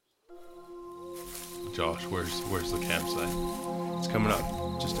Josh, where's the campsite? It's coming up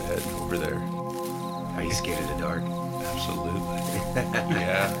just ahead over there. Are you scared of the dark? Absolutely.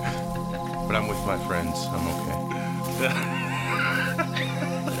 Yeah. But I'm with my friends. I'm okay.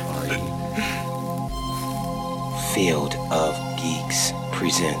 Are you? Field of Geeks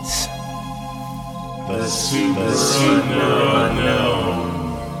presents The Super Unknown.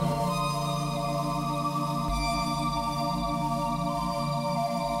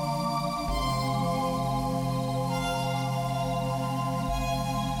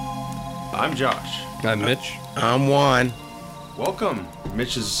 I'm Josh. I'm Mitch. I'm Juan. Welcome.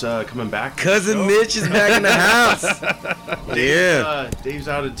 Mitch is coming back. Cousin Mitch is back in the house. Yeah. Dave's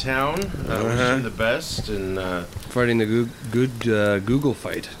out of town. Wishing him the best. And Fighting the good Google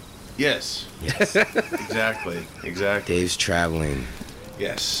fight. yes, Yes. exactly. Dave's traveling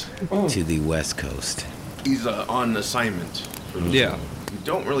Yes. to the West Coast. He's on assignment. Yeah. We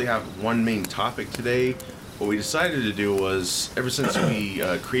don't really have one main topic today. What we decided to do was, ever since we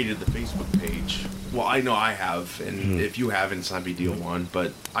created the Facebook page, well, I know I have, and if you haven't, it's not a big deal, Juan,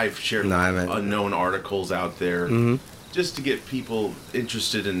 but I've shared No, I haven't. unknown articles out there just to get people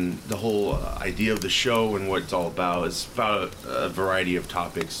interested in the whole idea of the show and what it's all about. It's about a variety of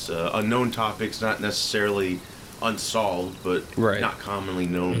topics, unknown topics, not necessarily unsolved, but Right. not commonly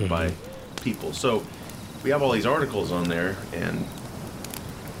known by people. So we have all these articles on there, and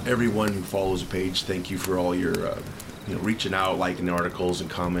everyone who follows the page, thank you for all your reaching out, liking the articles and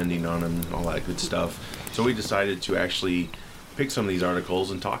commenting on them, all that good stuff. So we decided to actually pick some of these articles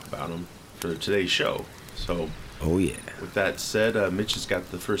and talk about them for today's show. So Oh, yeah. with that said, Mitch has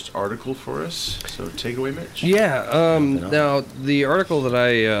got the first article for us, so take it away, Mitch. Yeah. Now, the article that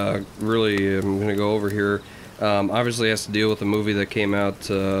I really am going to go over here obviously has to deal with a movie that came out,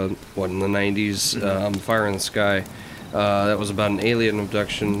 in the 90s, Fire in the Sky. That was about an alien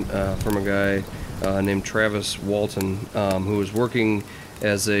abduction from a guy named Travis Walton, who was working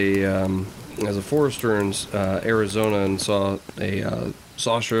as a forester in Arizona and saw a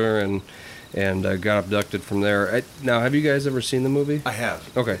saucer and got abducted from there. Now, have you guys ever seen the movie? I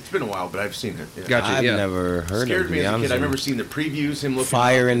have. Okay. It's been a while, but I've seen it. Yeah. Gotcha. I've yeah. never heard Scared of it, me to be as a honest kid. I with remember you. seeing the previews, him looking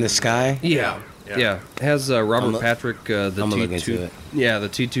Fire up in the and- Sky? Yeah. Yeah. It has Robert I'm a- Patrick, the I'm gonna look into T2. it. Yeah, the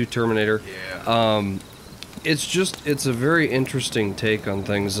T2 Terminator. Yeah. It's a very interesting take on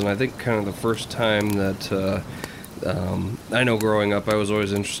things, and I think kind of the first time that I know growing up I was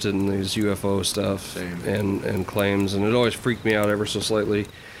always interested in these UFO stuff Same. and claims, and it always freaked me out ever so slightly,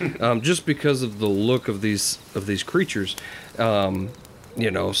 just because of the look of these creatures.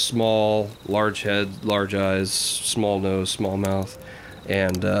 Small, large head, large eyes, small nose, small mouth,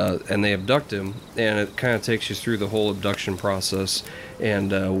 and they abduct him, and it kind of takes you through the whole abduction process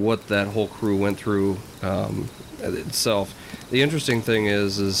and what that whole crew went through itself. The interesting thing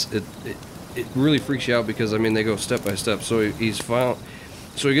is it really freaks you out because they go step by step. So he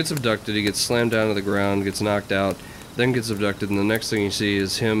gets abducted, he gets slammed down to the ground, gets knocked out, then gets abducted, and the next thing you see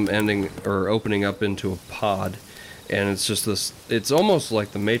is him opening up into a pod. And it's just this, it's almost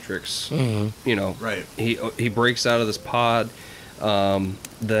like the Matrix, Right. He breaks out of this pod,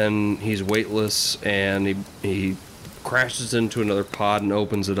 then he's weightless, and he crashes into another pod and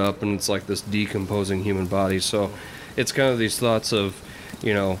opens it up, and it's like this decomposing human body. So it's kind of these thoughts of,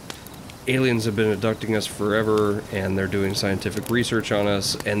 aliens have been abducting us forever, and they're doing scientific research on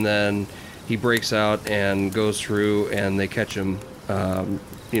us, and then he breaks out and goes through, and they catch him,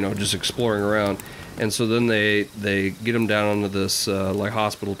 just exploring around. And so then they get him down onto this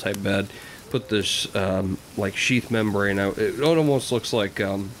hospital type bed, put this sheath membrane out. It almost looks like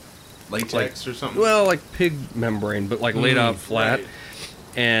Latex or something? well, like pig membrane, but laid out flat, right.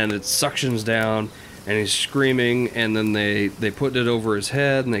 and it suctions down, and he's screaming. And then they put it over his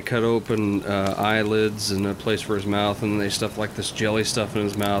head, and they cut open eyelids and a place for his mouth, and they stuff like this jelly stuff in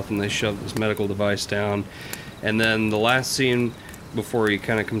his mouth, and they shove this medical device down. And then the last scene before he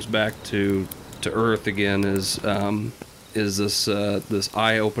kind of comes back to Earth again is this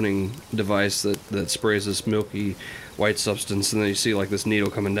eye-opening device that sprays this milky white substance, and then you see this needle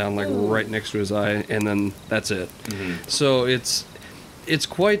coming down right next to his eye, and then that's it. So it's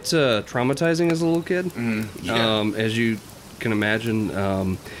quite traumatizing as a little kid, Yeah. as you can imagine,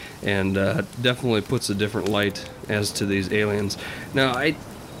 and definitely puts a different light as to these aliens. Now,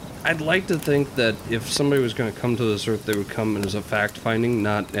 I'd like to think that if somebody was going to come to this Earth, they would come as a fact-finding,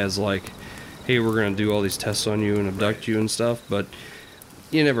 not as hey, we're going to do all these tests on you and abduct you and stuff. But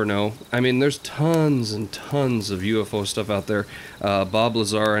you never know. I mean, there's tons and tons of UFO stuff out there. Bob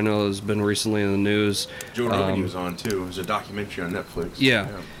Lazar, I know, has been recently in the news. Joe Rogan was on too. There's a documentary on Netflix. Yeah.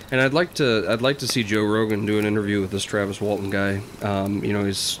 And I'd like to see Joe Rogan do an interview with this Travis Walton guy. You know,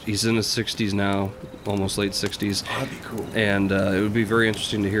 he's in his 60s now, almost late 60s. Oh, that'd be cool. And it would be very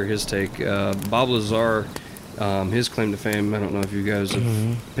interesting to hear his take. Bob Lazar, his claim to fame, I don't know if you guys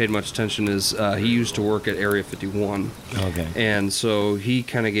have paid much attention, is he used to work at Area 51. Okay. And so he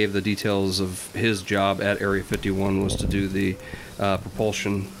kind of gave the details of his job at Area 51 was to do the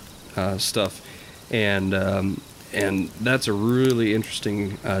propulsion stuff. And that's a really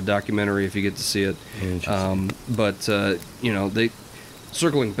interesting documentary if you get to see it. But you know,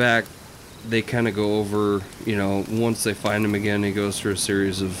 circling back, they kind of go over, you know, once they find him again, he goes through a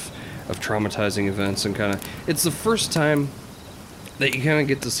series of traumatizing events, and kind of, it's the first time that you kind of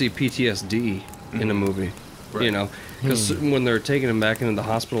get to see PTSD in a movie. Right. You know, because when they're taking him back into the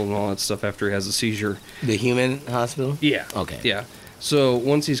hospital and all that stuff after he has a seizure. The human hospital? Yeah. Okay. Yeah. So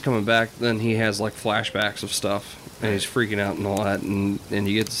once he's coming back, then he has like flashbacks of stuff, and he's freaking out and all that, and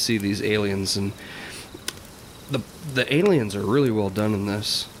you get to see these aliens, and the aliens are really well done in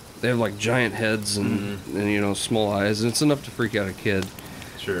this. They have like giant heads and you know, small eyes, and it's enough to freak out a kid.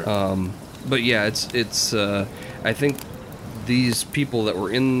 Sure. But yeah, it's I think these people that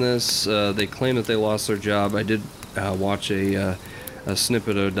were in this, they claim that they lost their job. I did watch a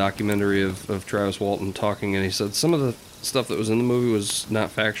snippet of a documentary of Travis Walton talking, and he said some of the stuff that was in the movie was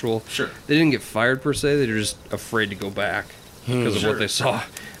not factual. Sure. They didn't get fired per se. They were just afraid to go back because of Sure. what they saw.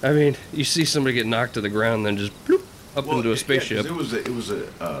 I mean, you see somebody get knocked to the ground, and then just bloop, up into a spaceship. Yeah, 'cause it was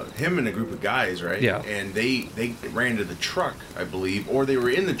him and a group of guys, right? Yeah. And they ran to the truck, I believe, or they were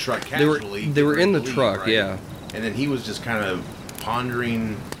in the truck casually. They were in the leave, truck, right? yeah. And then he was just kind of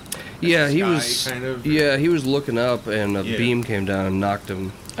pondering. at Yeah, the he sky, was. kind of. Yeah, he was looking up, and a Yeah. beam came down and knocked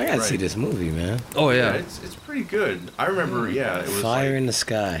him. I gotta Right. see this movie, man. Oh Yeah, yeah. it's pretty good. I remember. Yeah, it was Fire like, in the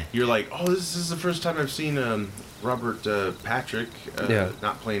sky. you're like, oh, this is the first time I've seen Robert Patrick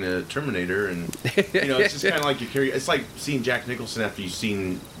not playing a Terminator, and you know, it's just kind of like you carry. It's like seeing Jack Nicholson after you've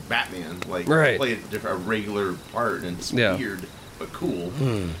seen Batman, like Right. play a regular part, and it's Yeah. weird but cool.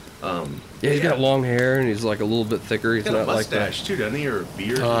 Yeah, he's got long hair, and he's like a little bit thicker. He's He's got a not like that. mustache too, doesn't he, or a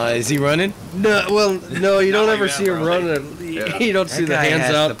beard? Is he running? No, well, no, you don't Not ever like see that, him bro. running. Yeah. You don't see That the guy hands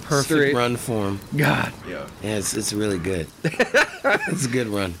has out the perfect straight. run for him. God. Yeah, Yeah, it's really good. It's a good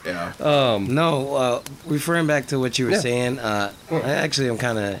run. yeah. No, referring back to what you were saying, I'm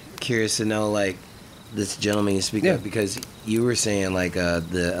kind of curious to know, like, this gentleman you speak of, because you were saying, like,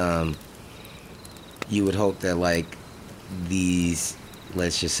 you would hope that, like, these,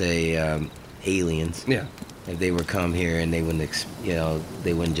 let's just say, aliens, Yeah. if they were come here and they wouldn't,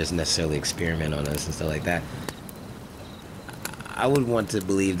 they wouldn't just necessarily experiment on us and stuff like that. I would want to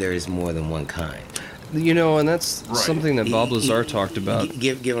believe there is more than one kind. You know, and that's Right. something that Bob Lazar talked about.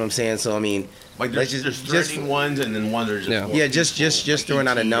 Get what I'm saying? So I mean, Like let's there's just threatening ones, and then ones are just Yeah. more yeah, just peaceful, like throwing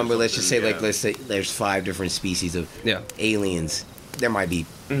out a ET or number. Let's just say something, like let's say there's 5 different species of Yeah. aliens. There might be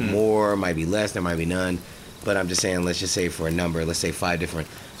more, might be less, there might be none. But I'm just saying, let's just say for a number, let's say 5 different.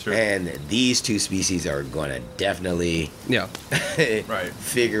 Sure. And these 2 species are going to definitely Yeah. Right.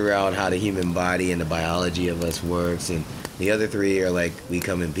 figure out how the human body and the biology of us works. And the other 3 are like, we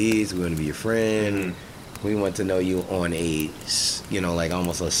come in peace, we want to be your friend. We want to know you on a, like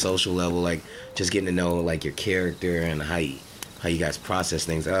almost a social level, like just getting to know like your character and how you guys process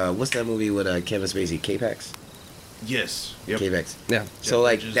things. What's that movie with Kevin Spacey, K-Pax? Yes. Yep. K-Pax. Yeah. So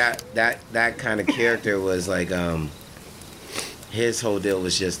like just- that kind of character was like his whole deal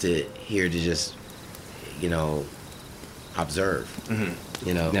was just to just observe,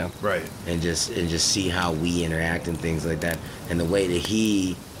 Yeah. Right. and just see how we interact and things like that, and the way that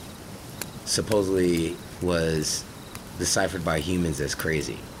he supposedly was deciphered by humans as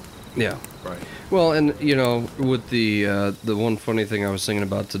crazy. Yeah. Right. Well, and you know, with the one funny thing I was thinking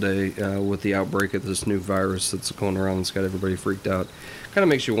about today, with the outbreak of this new virus that's going around that's got everybody freaked out, kind of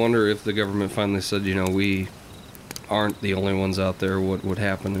makes you wonder if the government finally said, you know, we aren't the only ones out there. What would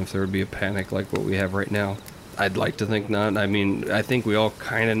happen if there would be a panic like what we have right now? I'd like to think not. I mean, I think we all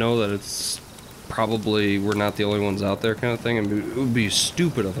kind of know that it's probably we're not the only ones out there, kind of thing. And it would be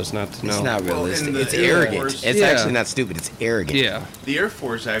stupid of us not to know. It's not Well, realistic. in the It's Air arrogant. Force- It's Yeah. actually not stupid. It's arrogant. Yeah. The Air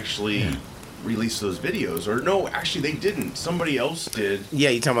Force actually released those videos, or no, actually they didn't. Somebody else did. Yeah,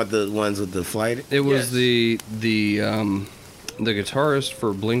 you talking about the ones with the flight? It was Yes. the guitarist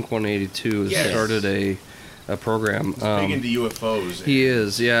for Blink 182 has Yes. started a program. Big into UFOs. He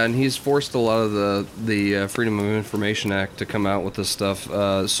is, yeah, and he's forced a lot of the Freedom of Information Act to come out with this stuff.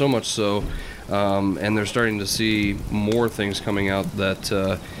 So much so, And they're starting to see more things coming out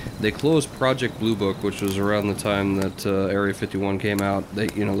that they closed Project Blue Book, which was around the time that Area 51 came out. They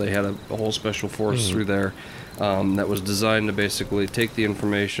had a whole special force through there that was designed to basically take the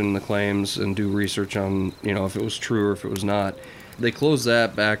information, the claims, and do research on, if it was true or if it was not. They closed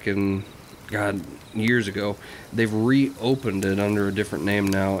that back in, years ago. They've reopened it under a different name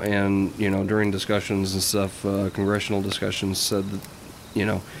now, and, during discussions and stuff, congressional discussions said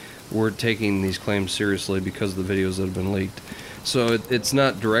that, we're taking these claims seriously because of the videos that have been leaked. So it's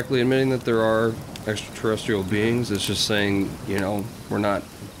not directly admitting that there are extraterrestrial beings. It's just saying, we're not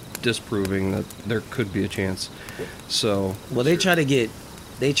disproving that there could be a chance. So they try to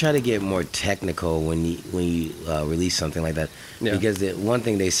get more technical when you release something like that, because the one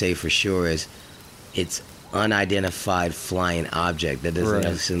thing they say for sure is it's unidentified flying object. That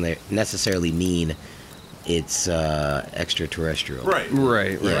doesn't necessarily mean it's extraterrestrial.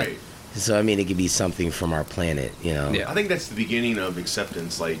 Right. So I mean, it could be something from our planet, Yeah. I think that's the beginning of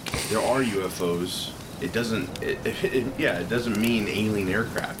acceptance. Like, there are UFOs. It doesn't. It doesn't mean alien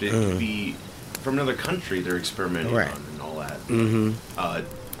aircraft. It could be from another country they're experimenting on and all that.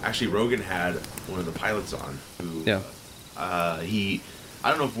 Mm-hmm. Actually, Rogan had one of the pilots on who. I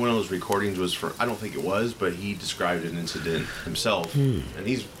don't know if one of those recordings was for. I don't think it was, but he described an incident himself, and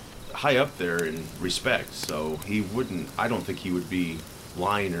he's high up there in respect. So he wouldn't. I don't think he would be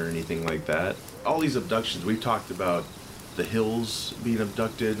lying or anything like that. All these abductions, we've talked about the Hills being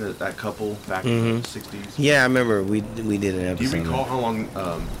abducted, that couple back in the 60s. Yeah, I remember we did an episode. Do you recall how long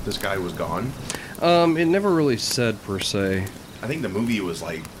this guy was gone? It never really said per se. I think the movie was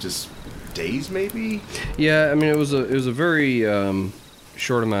like just days, maybe. Yeah, I mean it was a very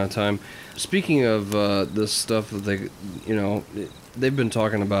short amount of time. Speaking of this stuff that they've been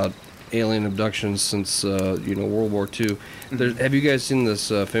talking about alien abductions since World War II. Have you guys seen this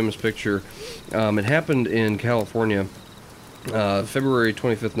famous picture? It happened in California, February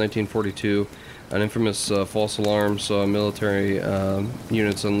 25th, 1942. An infamous false alarm saw military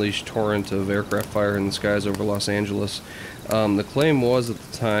units unleash torrent of aircraft fire in the skies over Los Angeles. The claim was at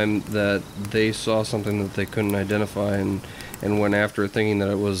the time that they saw something that they couldn't identify and went after it, thinking that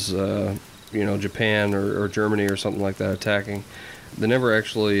it was Japan or Germany or something like that attacking. They never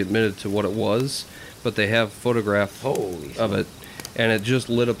actually admitted to what it was, but they have photographs of it, and it just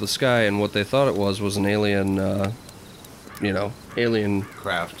lit up the sky, and what they thought it was an alien, alien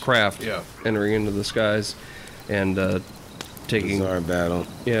craft entering into the skies and taking... Bizarre battle.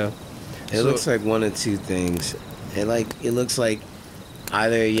 Yeah. It looks like one of two things. It looks like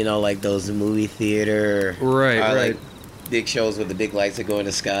either, like those movie theater... Right. Big shows with the big lights that go in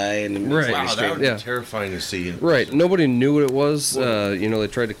the sky and Wow, that would be terrifying to see. Right. Nobody knew what it was. They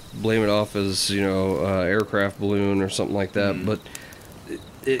tried to blame it off as aircraft balloon or something like that, but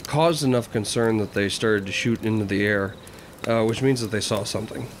it caused enough concern that they started to shoot into the air, which means that they saw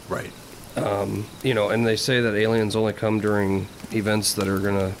something. Right. And they say that aliens only come during events that are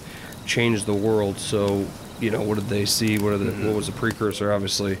gonna change the world. So what did they see? What was the precursor?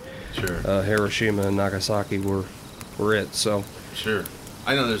 Obviously, Hiroshima and Nagasaki were it. So sure,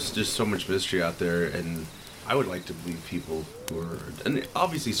 I know there's just so much mystery out there, and I would like to believe people who are, and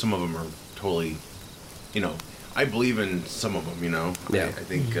obviously some of them are totally, I believe in some of them. I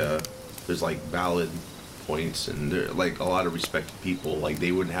think there's like valid points, and they're like a lot of respected people. Like,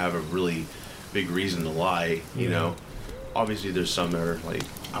 they wouldn't have a really big reason to lie. Obviously there's some that are like,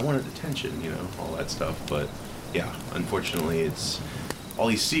 I wanted attention, all that stuff. But yeah, unfortunately, it's all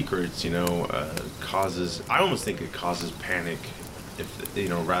these secrets, causes. I almost think it causes panic,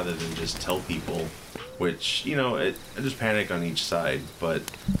 if rather than just tell people. Which there's panic on each side, but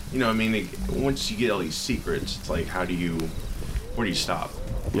once you get all these secrets, it's like, where do you stop?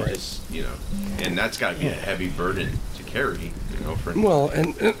 Right. And that's got to be a heavy burden to carry.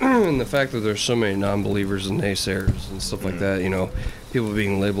 And the fact that there's so many non-believers and naysayers and stuff like that, people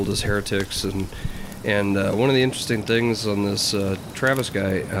being labeled as heretics, and one of the interesting things on this Travis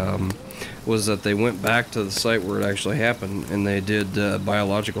guy was that they went back to the site where it actually happened, and they did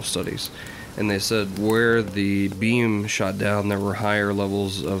biological studies. And they said where the beam shot down, there were higher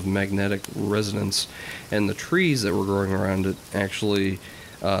levels of magnetic resonance, and the trees that were growing around it actually,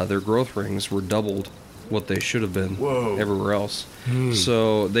 their growth rings were doubled what they should have been everywhere else.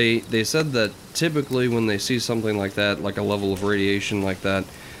 So they said that typically when they see something like that, like a level of radiation like that,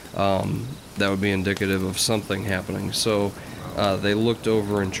 that would be indicative of something happening. So they looked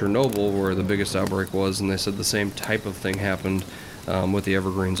over in Chernobyl, where the biggest outbreak was, and they said the same type of thing happened with the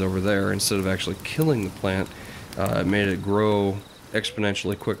evergreens over there. Instead of actually killing the plant, it made it grow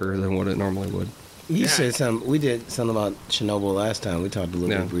exponentially quicker than what it normally would. You Yeah. said something. We did something about Chernobyl last time. We talked a little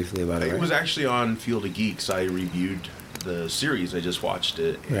Yeah. bit briefly about it. It Right? was actually on Field of Geeks. I reviewed the series. I just watched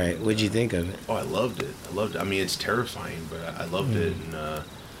it. Right. What'd you think of it? Oh, I loved it. I mean, it's terrifying, but I loved it, and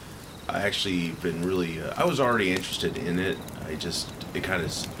I actually been really. I was already interested in it. It kind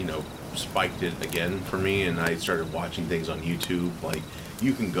of spiked it again for me, and I started watching things on YouTube. Like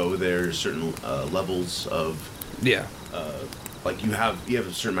you can go there certain levels of Yeah. like you have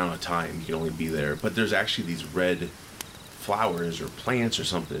a certain amount of time you can only be there, but there's actually these red flowers or plants or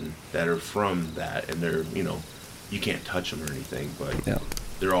something that are from that, and they're you can't touch them or anything, but Yeah.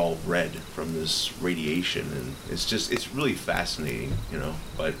 they're all red from this radiation, and it's really fascinating,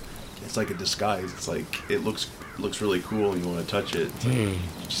 but it's like a disguise. It's like it looks really cool and you want to touch it. It's like, you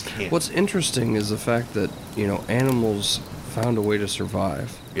just can't. What's interesting is the fact that, animals found a way to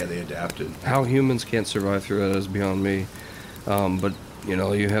survive. Yeah, they adapted. How humans can't survive through that is beyond me. But,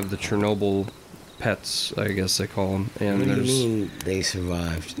 you have the Chernobyl pets, I guess they call them. And What do there's, you mean they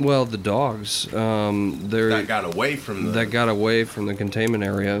survived? well, the dogs. That got away from the containment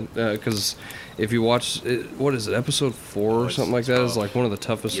area. Because if you watch, what is it, episode 4 or it's something like that is tough. like one of the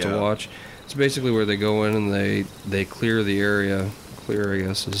toughest Yeah. to watch. It's basically where they go in and they clear the area. Clear, I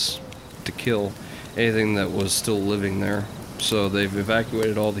guess, is to kill anything that was still living there. So they've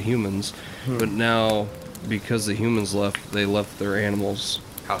evacuated all the humans, but now because the humans left, they left their animals,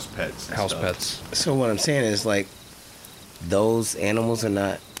 house pets. and house stuff. pets. So what I'm saying is like, those animals are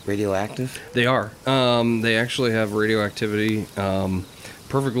not radioactive. They are. They actually have radioactivity.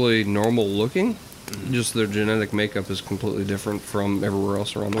 Perfectly normal looking. Just their genetic makeup is completely different from everywhere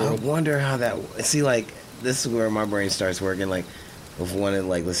else around the I world. wonder how that. See, like this is where my brain starts working. Like, if one,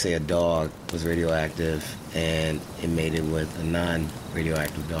 like let's say a dog was radioactive and it mated with a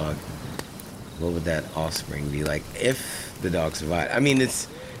non-radioactive dog, what would that offspring be like if the dog survived? I mean, it's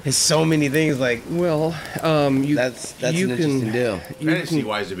so many things. Like, Well, that's you an interesting deal.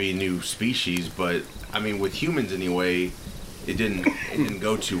 Fantasy-wise, it'd be a new species, but I mean, with humans anyway, it didn't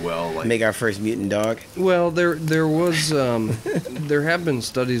go too well. Like, Make our first mutant dog. Well, there was there have been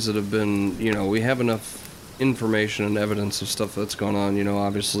studies that have been, we have enough information and evidence of stuff that's gone on,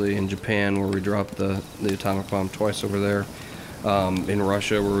 obviously in Japan where we dropped the atomic bomb twice over there, in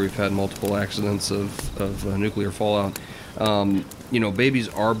Russia where we've had multiple accidents of nuclear fallout. Babies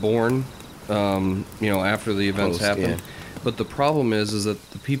are born, after the events Post, happen. yeah. But the problem is that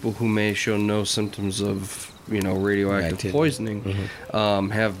the people who may show no symptoms of radioactive Activity. poisoning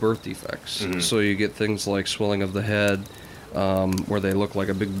have birth defects. So you get things like swelling of the head, where they look like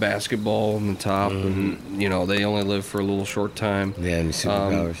a big basketball on the top, and they only live for a little short time. Yeah, and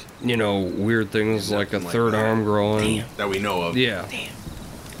superpowers. Weird things like a Nothing like third that. arm growing. that we know of. Yeah.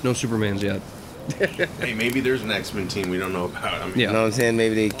 No Supermans yet. Hey, maybe there's an X-Men team we don't know about. I mean, Yeah. You know what I'm saying?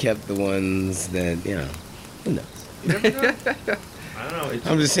 Maybe they kept the ones that who knows? you never know. I don't know. It's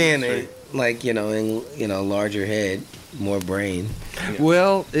I'm just saying, it's like larger head, more brain.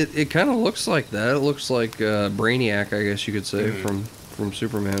 Well, it kind of looks like that. It looks like Brainiac, I guess you could say, from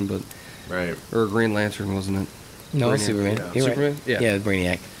Superman, but right. or Green Lantern, wasn't it? No, Brainiac. it's Superman. Yeah. You're Superman? Right. Yeah. Yeah,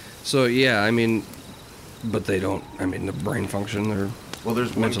 Brainiac. So yeah, I mean, but they don't. I mean, the brain function. They're Well,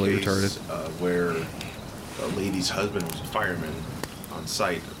 there's one mentally case retarded. Where a lady's husband was a fireman on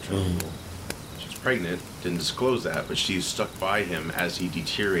site of Chernobyl. She was pregnant, didn't disclose that, but she stuck by him as he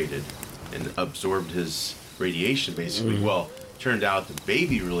deteriorated and absorbed his radiation, basically. Well, turned out the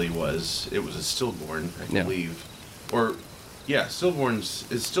baby it was a stillborn, I Yeah. believe. Or, yeah, is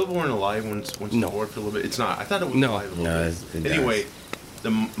stillborn alive once it's No. born for a little bit? It's not. I thought it was No. alive a little No, bit. it dies. Anyway, the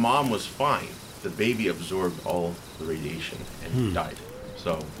mom was fine. The baby absorbed all the radiation and died.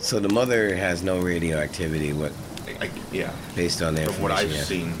 So, The mother has no radioactivity. yeah, Based on the from what I've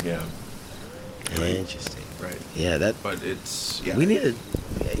information, seen, yeah, yeah. Interesting. right. Yeah, that But it's, yeah. we need to.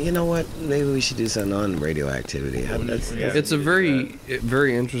 You know what? Maybe we should do something on radioactivity. Yeah. It's a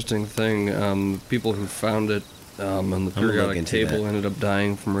very interesting thing. People who found it on the gonna look periodic into table that. ended up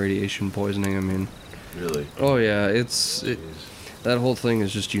dying from radiation poisoning. I mean, Really. oh yeah, Jeez. that whole thing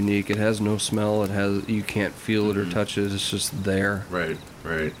is just unique. It has no smell. You can't feel it or touch it. It's just there, Right,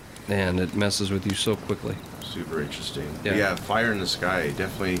 right. and it messes with you so quickly. Super interesting. Yeah. Yeah, Fire in the Sky.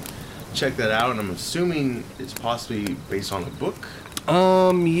 Definitely check that out. And I'm assuming it's possibly based on a book.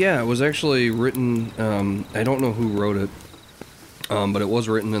 Yeah, it was actually written. I don't know who wrote it, but it was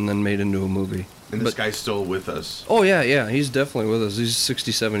written and then made into a movie. And this But- guy's still with us. Oh yeah, he's definitely with us. He's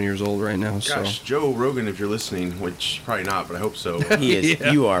 67 years old right now. Gosh, Joe Rogan, if you're listening, which probably not, but I hope so. He is.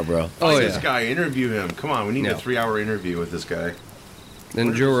 Yeah. You are, bro. Oh, Find this yeah. guy, interview him. Come on, we need Yeah. a 3-hour interview with this guy.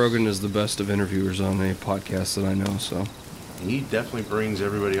 And Joe Rogan is the best of interviewers on a podcast that I know. So he definitely brings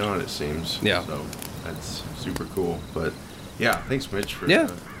everybody on, it seems. Yeah. So that's super cool. But yeah, thanks, Mitch, for Yeah.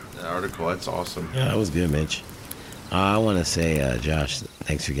 that article. That's awesome. Yeah, that was good, Mitch. I want to say, Josh,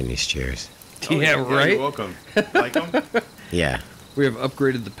 thanks for getting these chairs. Yeah, right? You're welcome. Like them? Yeah. We have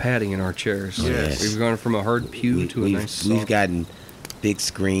upgraded the padding in our chairs. Yes. We've gone from a hard pew to a nice We've soft. gotten big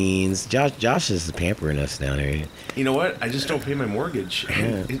screens. Josh is pampering us down here. You know what? I just don't pay my mortgage.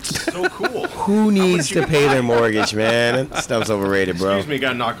 And it's so cool. Who needs to pay their mortgage, man? That stuff's overrated, bro. Excuse me,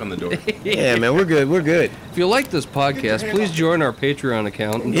 got a knock on the door. Yeah, man, we're good. We're good. If you like this podcast, please join our Patreon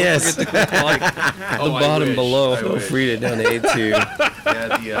account. And don't Yes. forget to click like at the Oh, I bottom wish. below. I Feel wish. free to donate to.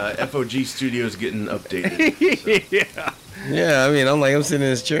 Yeah, the FOG studio is getting updated. Yeah, I mean, I'm sitting in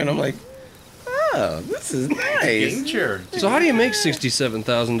this chair and I'm like, oh, this is Game nice. chair. So how do you make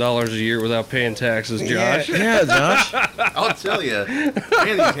 $67,000 a year without paying taxes, Josh? Yeah, Josh. I'll tell you. Man,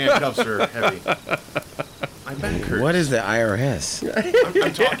 these handcuffs are heavy. My back hurts. What is the IRS?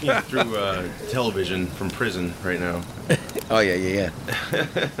 I'm talking through television from prison right now. Oh, yeah.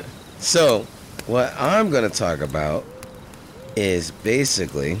 So, what I'm going to talk about is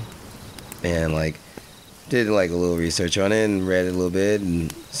basically, and like, did like a little research on it and read it a little bit and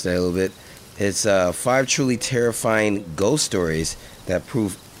studied a little bit. It's 5 truly terrifying ghost stories that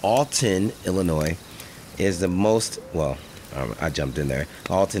prove Alton, Illinois, is the most, well, I jumped in there.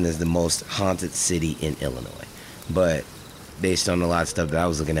 Alton is the most haunted city in Illinois. But based on a lot of stuff that I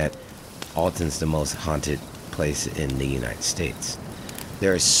was looking at, Alton's the most haunted place in the United States.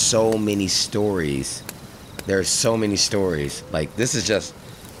 There are so many stories. Like, this is just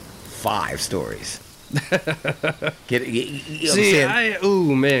 5 stories. Get you know See, what I'm saying?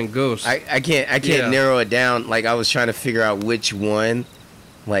 ooh man, ghosts. I can't Yeah. narrow it down. Like, I was trying to figure out which one,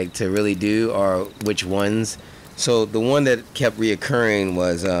 like, to really do or which ones. So the one that kept reoccurring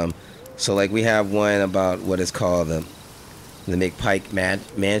was, so like we have one about what is called the McPike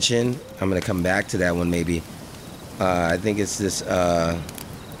Mansion. I'm gonna come back to that one maybe. I think it's this the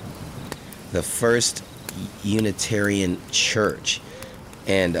First Unitarian Church,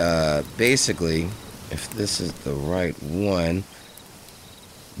 and basically, if this is the right one.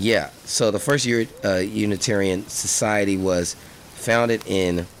 Yeah, so the First Unitarian Society was founded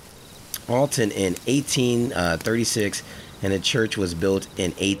in Alton in 1836, and the church was built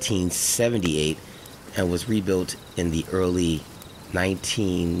in 1878 and was rebuilt in the early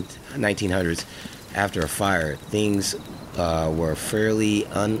 1900s after a fire. Things were fairly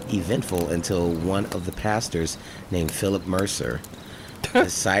uneventful until one of the pastors, named Philip Mercer,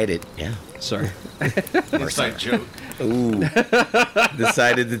 decided, Sorry. Inside joke.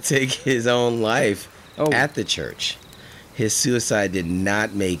 decided to take his own life Oh. at the church. His suicide did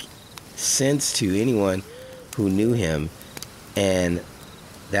not make sense to anyone who knew him, and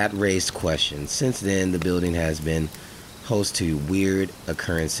that raised questions. Since then, the building has been host to weird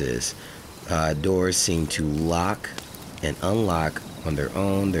occurrences. Doors seem to lock and unlock on their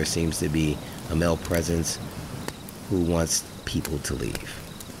own. There seems to be a male presence who wants people to leave.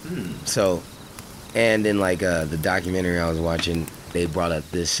 So, and in like the documentary I was watching, they brought up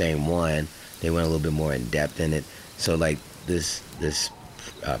this same one. They went a little bit more in depth in it. So like this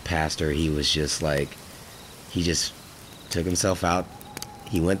pastor, he was just like, he just took himself out.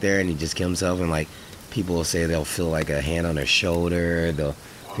 He went there and he just killed himself. And like people will say they'll feel like a hand on their shoulder,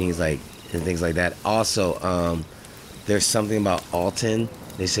 things like that. Also, there's something about Alton.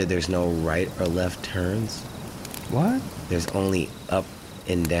 They said there's no right or left turns. What? There's only up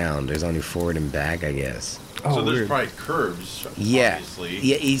and down. There's only forward and back, I guess. Oh, So there's weird. probably curves, Yeah. obviously.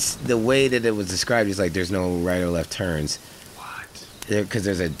 Yeah, the way that it was described is like there's no right or left turns. What? Because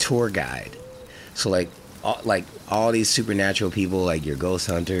there's a tour guide. So like all these supernatural people, like your ghost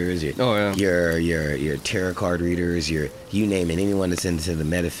hunters, your tarot card readers, you name it, anyone that's into the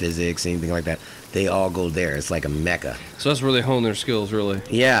metaphysics, anything like that, they all go there. It's like a mecca. So that's where they hone their skills, really.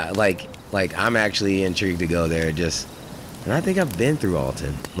 Yeah, like I'm actually intrigued to go there. And I think I've been through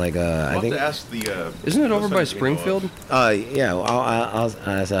Alton. Like I'll I have think. to ask the. Isn't it over by ghost hunter to go Springfield? Yeah, I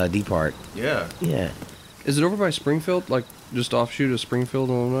was D Park. up. Yeah. Yeah. Is it over by Springfield? Like just offshoot of Springfield,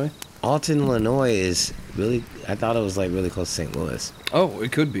 Illinois? Alton, Illinois is really, I thought it was like really close to St. Louis. Oh,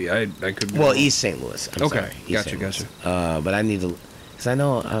 it could be. I could be. Well, wrong. East St. Louis. I'm Okay, sorry. East St. gotcha. Louis. But I need to, because I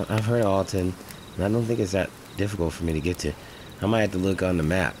know I've heard of Alton, and I don't think it's that difficult for me to get to. I might have to look on the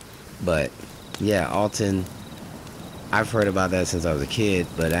map. But yeah, Alton, I've heard about that since I was a kid,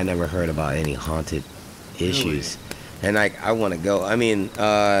 but I never heard about any haunted issues. And like, I want to go. I mean,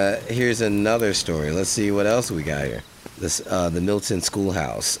 here's another story. Let's see what else we got here. This the Milton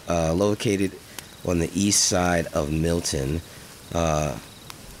Schoolhouse, located on the east side of Milton.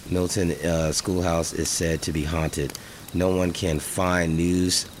 Milton Schoolhouse is said to be haunted. No one can find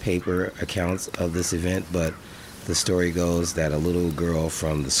newspaper accounts of this event, but the story goes that a little girl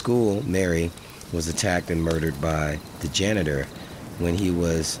from the school, Mary, was attacked and murdered by the janitor. When he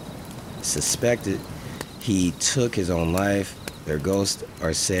was suspected, he took his own life. Their ghosts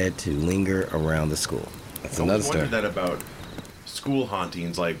are said to linger around the school. That's I another always story. wondered that about school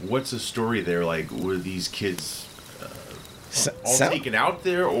hauntings. Like, what's the story there? Like, were these kids all taken out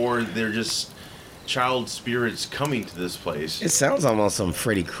there, or they're just child spirits coming to this place? It sounds almost some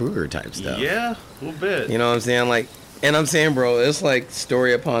Freddy Krueger type stuff. Yeah, a little bit. You know what I'm saying? Like, and I'm saying, bro, it's like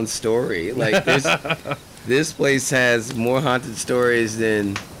story upon story. Like, this place has more haunted stories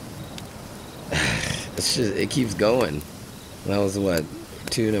than. It's just, it keeps going. That was what,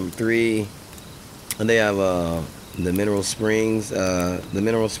 number 3, and they have the Mineral Springs. The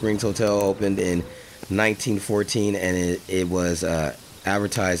Mineral Springs Hotel opened in 1914, and it was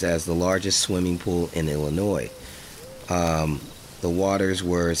advertised as the largest swimming pool in Illinois. The waters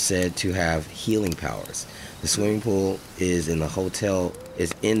were said to have healing powers. The swimming pool is in the hotel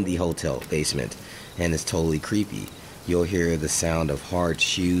basement, and it's totally creepy. You'll hear the sound of hard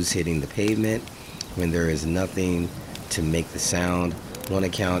shoes hitting the pavement when there is nothing to make the sound. One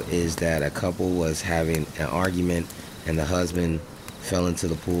account is that a couple was having an argument and the husband fell into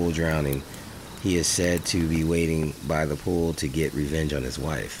the pool drowning. He is said to be waiting by the pool to get revenge on his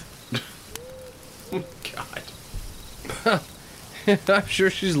wife. God. I'm sure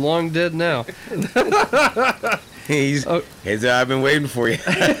she's long dead now. He's I've been waiting for you.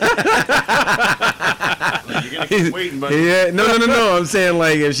 Like, you're gonna keep waiting, buddy. Yeah, no. I'm saying,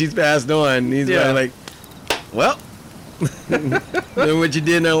 like, if she's passed on, he's like, well, know what you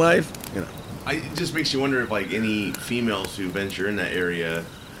did in that life? You know. It just makes you wonder if, like, any females who venture in that area,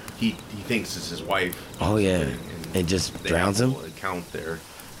 he thinks it's his wife. Oh yeah, and just they drowns have him. a little account there.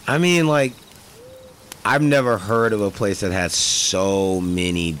 I mean, like, I've never heard of a place that has so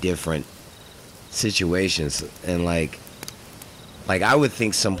many different situations, and like I would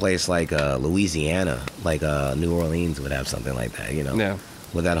think someplace like Louisiana, like New Orleans would have something like that, you know, Yeah.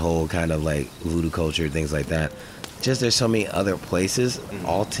 with that whole kind of like voodoo culture, things like that. Just there's so many other places.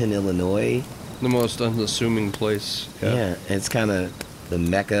 Alton, Illinois. The most unassuming place. Yeah, it's kind of the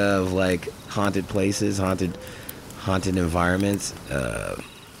mecca of like haunted places, haunted environments.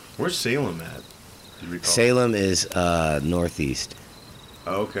 Where's Salem at? Do you recall? Salem is northeast.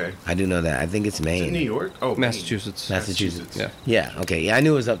 Oh, okay. I do know that. I think it's Is Maine. it New York? Oh, Maine. Massachusetts. Massachusetts. Yeah. Yeah. Okay. Yeah, I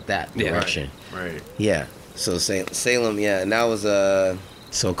knew it was up that Yeah. direction. Right. Yeah. So Salem. Yeah, and that was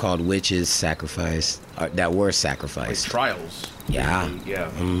so-called witches sacrificed that were Like sacrificed. trials. Yeah. Yeah.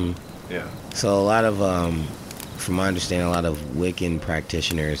 hmm Yeah. So a lot of, from my understanding, a lot of Wiccan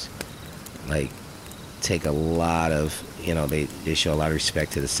practitioners, like, take a lot of, you know, they show a lot of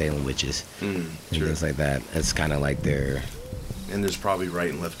respect to the Salem witches and True. things like that. It's kind of like their. And there's probably right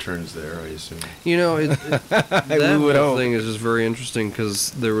and left turns there, I assume. You know, that would whole hope. thing is just very interesting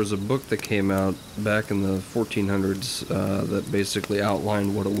because there was a book that came out back in the 1400s that basically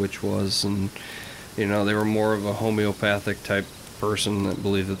outlined what a witch was, and you know, they were more of a homeopathic type person that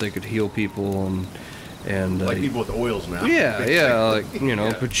believed that they could heal people and Like people with oils now. yeah, like, you know,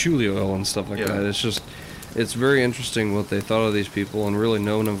 Yeah. patchouli oil and stuff like Yeah. that. It's very interesting what they thought of these people, and really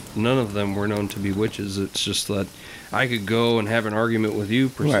none of them were known to be witches. It's just that I could go and have an argument with you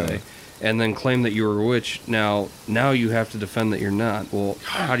per se, Right. and then claim that you were a witch. Now you have to defend that you're not. Well,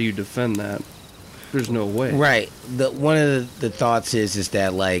 how do you defend that? There's no way. Right. One of the thoughts is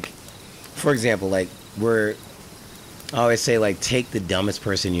that, like, for example, like, I always say, like, take the dumbest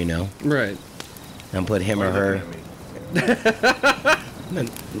person you know Right. and put him Why or are you her. looking at me?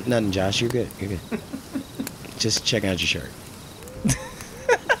 Nothing, Josh. You're good. You're good. Just check out your shirt.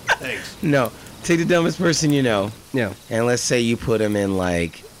 Thanks. No, take the dumbest person you know, Yeah. and let's say you put him in,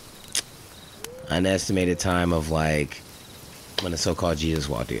 like, an estimated time of, like, when the so-called Jesus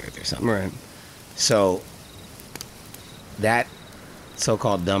walked the earth or something. Right. So that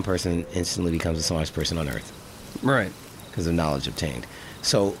so-called dumb person instantly becomes the smartest person on earth Right. because of knowledge obtained.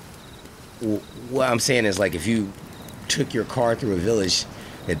 So what I'm saying is, like, if you took your car through a village,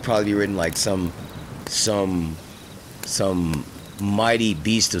 it'd probably be written like some mighty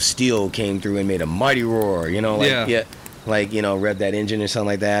beast of steel came through and made a mighty roar, you know, like, Yeah. like, you know, rev that engine or something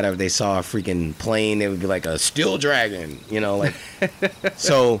like that. Or if they saw a freaking plane, it would be like a steel dragon, you know, like.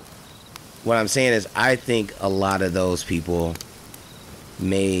 So what I'm saying is, I think a lot of those people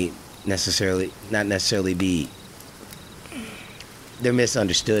may not necessarily be, they're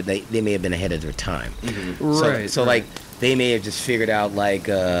misunderstood. They may have been ahead of their time. Right. So right. like, they may have just figured out, like,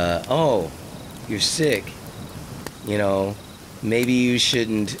 oh, you're sick, you know, maybe you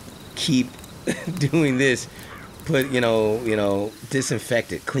shouldn't keep doing this. put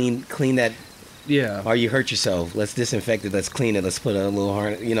disinfect it, clean that. Yeah. Or you hurt yourself. Let's disinfect it. Let's clean it. Let's put a little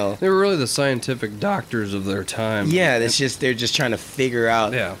harness. They were really the scientific doctors of their time. Yeah, they're just trying to figure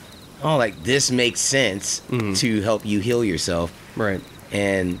out. Yeah. Oh, like this makes sense to help you heal yourself. Right.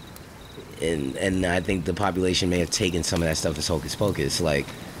 And I think the population may have taken some of that stuff as hocus pocus. Like,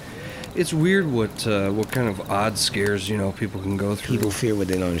 it's weird what kind of odd scares people can go through. people fear what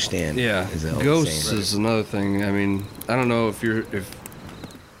they don't understand. Yeah. is the old Ghosts saying. is another thing. I mean, I don't know if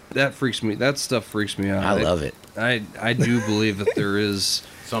that freaks me. That stuff freaks me out. I love it. I do believe that there is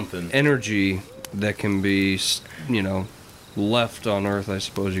Something. energy that can be, left on Earth, I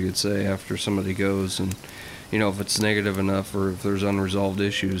suppose you could say, after somebody goes. And, if it's negative enough or if there's unresolved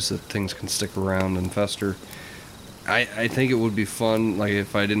issues, that things can stick around and fester. I think it would be fun, like,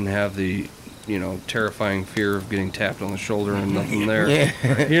 if I didn't have the, terrifying fear of getting tapped on the shoulder and nothing there.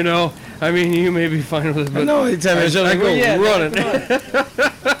 Yeah. I mean, you may be fine with it, but No, it's I go running.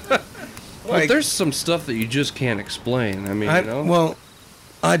 Like- But there's some stuff that you just can't explain. I mean, Well,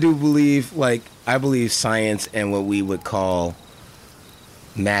 I do believe, I believe science and what we would call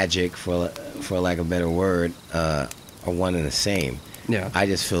magic, for lack of a better word, are one and the same. Yeah. I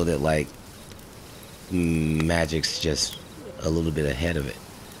just feel that, magic's just a little bit ahead of it.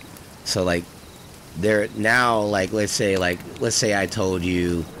 So, there now, let's say I told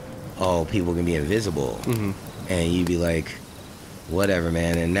you, oh, people can be invisible, and you'd be like, whatever,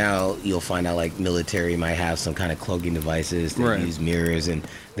 man. And now you'll find out military might have some kind of cloaking devices that Right. use mirrors and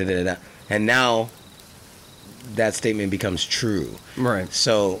da-da-da-da. And now that statement becomes true. Right.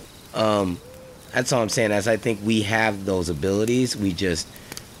 So that's all I'm saying. As I think we have those abilities,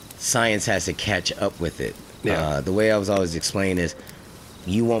 science has to catch up with it. Yeah. The way I was always explained is,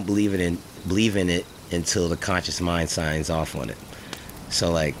 you won't believe in it until the conscious mind signs off on it.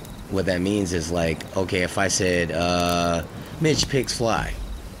 So what that means is okay, if I said Mitch pigs fly,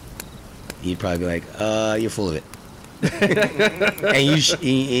 you'd probably be like, you're full of it. And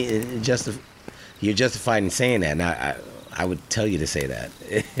you're justified in saying that. Now I would tell you to say that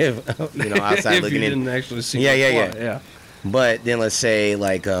if outside if looking you in. didn't actually see Yeah. But then let's say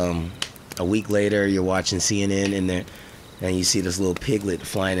a week later you're watching CNN and you see this little piglet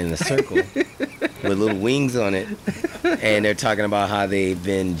flying in a circle with little wings on it, and they're talking about how they've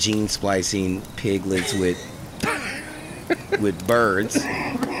been gene splicing piglets with birds.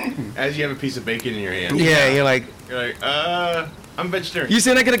 As you have a piece of bacon in your hand. Yeah, you're like, I'm vegetarian. you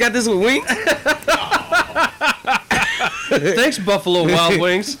saying I could have got this with wings? Thanks, Buffalo Wild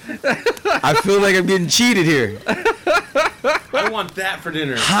Wings. I feel like I'm getting cheated here. I want that for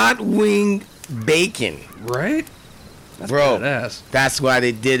dinner. Hot wing bacon. Right? Bro, Badass. that's why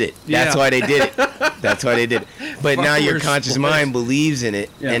they did it. That's Yeah. why they did it. That's why they did it. But now your Fuckers. conscious mind believes in it,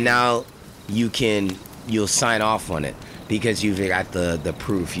 Yeah. and now you'll sign off on it because you've got the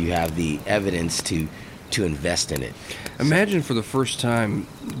proof. You have the evidence to invest in it. Imagine for the first time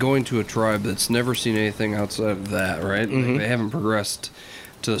going to a tribe that's never seen anything outside of that, right? Mm-hmm. They haven't progressed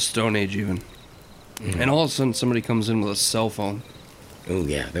to the Stone Age even. And all of a sudden somebody comes in with a cell phone. Oh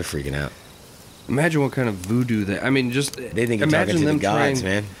yeah, they're freaking out. Imagine what kind of voodoo they... I mean, just... They think you're imagine talking to them the gods,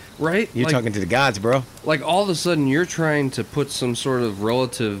 trying, man. Right? You're Like- talking to the gods, bro. Like, all of a sudden, you're trying to put some sort of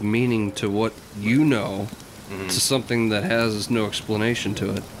relative meaning to what you know to something that has no explanation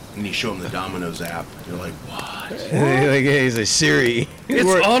to it. And you show them the Domino's app. You're like, what? Like, hey, it's a Siri. It's Who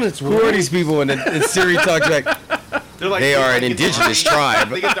are- on its Who are way. these people? And Siri talks back. They're like, They are an get the indigenous army- tribe.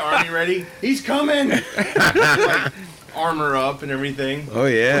 They get the army ready. He's coming. Like, armor up and everything. Oh Guy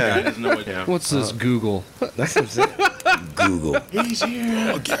yeah, doesn't know what. Yeah. What's this Google? that's what I'm saying. Google. He's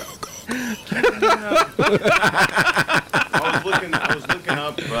here. I was looking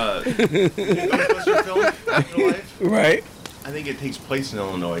up Ghostbuster film, Afterlife. Right. I think it takes place in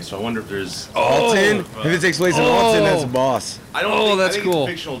Illinois, so I wonder if there's. Alton. If it takes place in Alton, that's a boss. I don't. Oh, think, that's I think cool. It's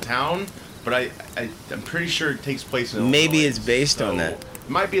a fictional town, but I'm pretty sure it takes place in Illinois. Maybe it's based so on that. It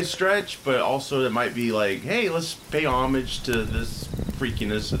might be a stretch, but also it might be like, hey, let's pay homage to this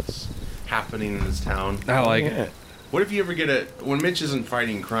freakiness that's happening in this town. I like Yeah. What if you ever get when Mitch isn't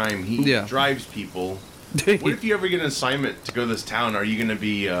fighting crime, he Yeah. drives people. it. What if you ever get an assignment to go to this town? Are you going to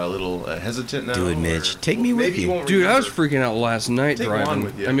be a little hesitant now? Do it, Mitch. or- Take me with Maybe you. won't Dude, I was remember. freaking out last night Take driving. Juan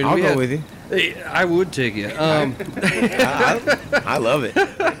with you. I mean, I'll we go had- with you. Hey, I would take you. I love it.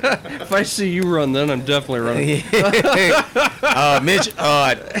 If I see you run, then I'm definitely running. Mitch,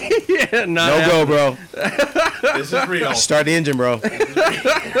 Yeah, not no go, bro. This is real. Start the engine, bro.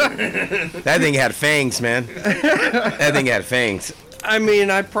 That thing had fangs, man. That thing had fangs. I mean,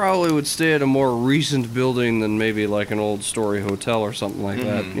 I probably would stay at a more recent building than maybe like an old story hotel or something like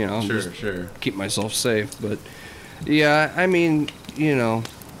that. You know, Sure, just sure. keep myself safe. But Yeah, I mean, you know.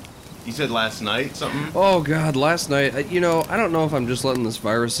 You said last night something? Oh God, last night. I don't know if I'm just letting this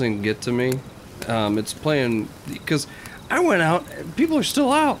virus thing get to me. It's playing because I went out. People are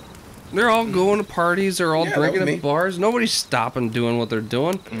still out. They're all going to parties. They're all drinking at bars. Nobody's stopping doing what they're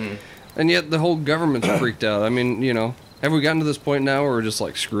doing. Mm-hmm. And yet the whole government's freaked out. I mean, have we gotten to this point now where we're just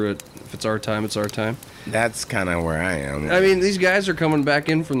like, screw it. If it's our time, it's our time. That's kind of where I am. I mean, these guys are coming back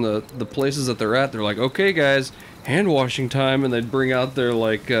in from the places that they're at. They're like, okay, guys, hand washing time, and they'd bring out their their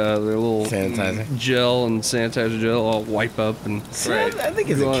little Sanitizer. gel and sanitizer gel, all wipe up and. See, I think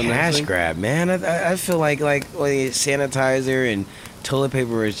it's Go a on, next cash thing. grab, man. I feel like sanitizer and toilet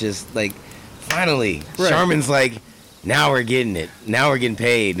paper is just like, finally, Right. Charmin's like, now we're getting it. Now we're getting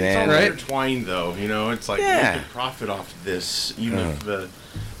paid, It's all man. Right. intertwined, though. It's like Yeah. we could profit off this, even if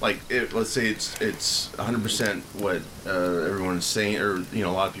let's say it's 100% what everyone is saying, or a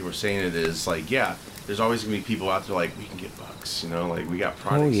lot of people are saying it is. Like, yeah, there's always gonna be people out there like we can get bucks. Like we got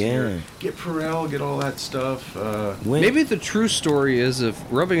products yeah. here. Get Purell, get all that stuff. Maybe the true story is if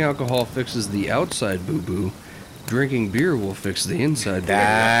rubbing alcohol fixes the outside boo boo, drinking beer will fix the inside.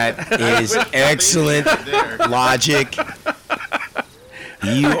 That is excellent There. logic.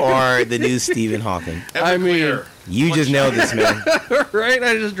 You are the new Stephen Hawking. I mean- Everclear. You just nailed this, man. Right?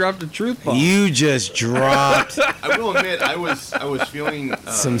 I just dropped a truth bomb. You just dropped I will admit, I was feeling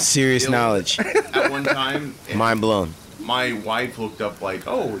some serious ill knowledge. at one time. And Mind blown. my wife looked up like,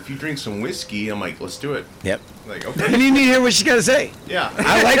 "Oh, if you drink some whiskey," I'm like, "Let's do it." Yep. Like, You okay, need to hear what she's got to say. yeah.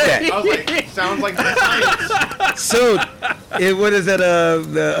 I like that. I was like, "Sounds like science." So, what is that?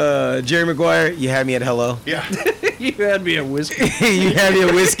 The Jerry Maguire. You had me at hello. Yeah, You had me a whiskey. You had me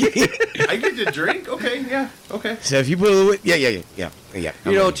at whiskey. I get to drink. Okay, yeah, okay. So if you put a little, yeah.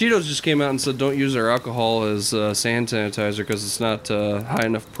 I'm ready. Tito's just came out and said don't use our alcohol as hand sanitizer because it's not high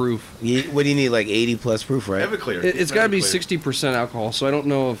enough proof. What do you need? Like 80 plus proof, right? Everclear. It's got to be Everclear. 60% alcohol, so I don't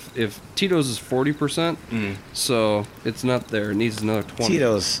know if Tito's is 40%, so it's not there. It needs another 20.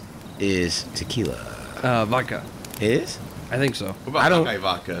 Tito's is tequila. Vodka. It is. I think so. What about I don't- Hawkeye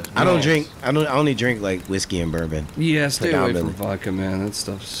vodka? I don't No. drink. I only drink like whiskey and bourbon. Yeah, stay away from Predominantly. vodka, man. That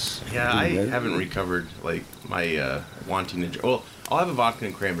stuff's... Yeah, I Pretty good. haven't recovered like my wanting to. Well, I'll have a vodka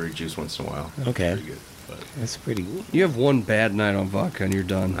and cranberry juice once in a while. Okay. Pretty good, but That's pretty good. You have one bad night on vodka and you're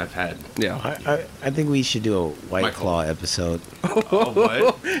done. I've had. Yeah. I think we should do a White Michael. Claw episode. Oh,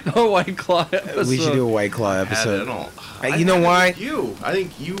 what? Oh, White Claw episode. We should do a White Claw Had it episode. all. You know why? I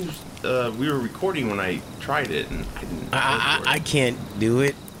think you. We were recording when I tried it, and I didn't. I can't do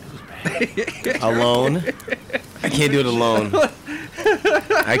it alone. I can't do it alone.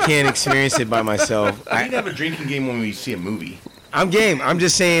 I can't experience it by myself. I need to have a drinking game when we see a movie. I'm game. I'm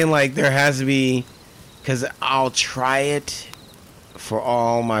just saying, like, there has to be, because I'll try it for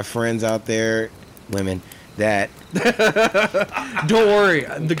all my friends out there, women, that Don't worry.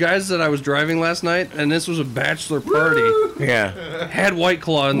 The guys that I was driving last night, and this was a bachelor party, yeah. had White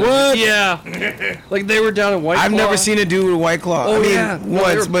Claw in there. What? Yeah. Like they were down in White Claw. I've never seen a dude with White Claw. Oh, I mean, yeah. No,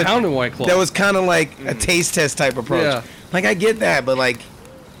 they once, were but pounding White Claw. that was kind of like a taste test type approach. Yeah. Like, I get that, but like,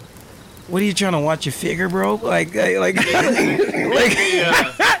 what are you trying to watch your figure, bro? Like, like Maybe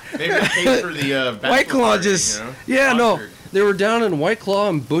a case for the bachelor White Claw party, just- you know? Yeah, no. Sponsored. They were down in White Claw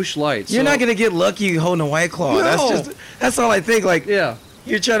and Bush Lights. you're not gonna get lucky holding a White Claw. No. That's all I think. Like, Yeah.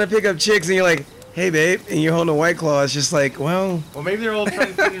 you're trying to pick up chicks and you're like, hey babe, and you're holding a White Claw. It's just like, well, Well, maybe they're all trying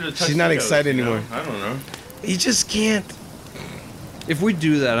to find you to touch She's not Tito's, excited you know? anymore. I don't know. you just can't. If we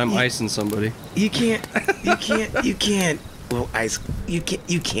do that, I'm icing somebody. You can't. Well, you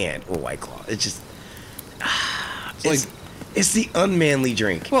can't with White Claw. It's just. It's the unmanly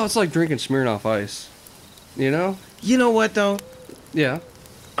drink. Well, it's like drinking Smirnoff Ice. You know? You know what though? Yeah.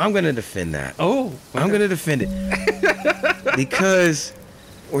 I'm gonna defend that. Oh. I'm gonna defend it because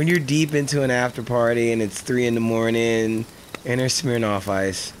when you're deep into an after party and it's 3 a.m. and there's Smirnoff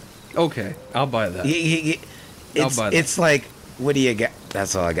Ice, Okay. I'll buy that. I'll buy that. it's like, what do you got?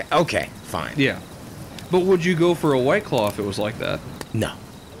 That's all I got. Okay, fine. Yeah. But would you go for a White Claw if it was like that? No,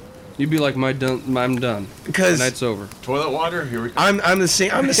 You'd be like, I'm done. because The night's over. Toilet water? Here we go. I'm the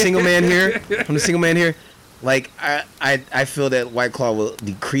single man here. I'm the single man here. Like, I feel that White Claw will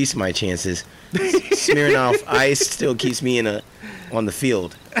decrease my chances. Smirnoff Ice still keeps me on the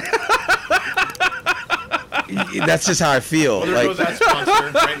field. That's just how I feel. Well, there Like, goes that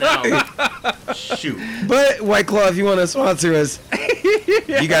sponsor right now. Shoot. but White Claw, if you want to sponsor us,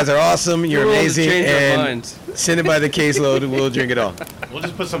 you guys are awesome. You're We're willing to amazing, change our and minds. send it by the caseload. We'll drink it all. We'll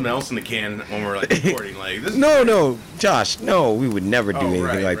just put something else in the can when we're like recording. Like this. No, Josh. No, we would never do Oh, anything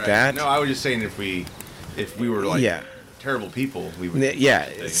right, like right. that. No, I was just saying if we were like Yeah. terrible people. We would Yeah,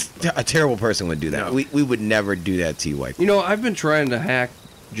 say. a terrible person would do that. No. We would never do that to you, white. You know, I've been trying to hack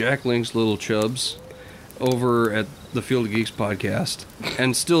Jack Link's Little Chubs over at the Field of Geeks podcast,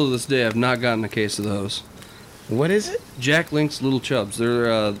 and still to this day, I've not gotten a case of those. What is it? Jack Link's Little Chubs.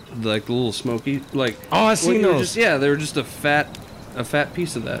 They're like the little smoky, like. Oh, I've seen those. They were just a fat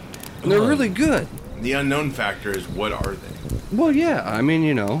piece of that. And they're really good. The unknown factor is, what are they? Well, yeah, I mean,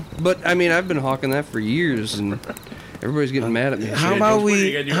 you know, but I mean, I've been hawking that for years, and everybody's getting mad at me. How Yeah, about don't we?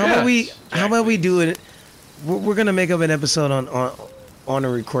 forget your How about we? ass, How about we do it? We're gonna make up an episode on a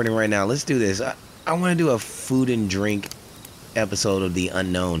recording right now. Let's do this. I want to do a food and drink episode of the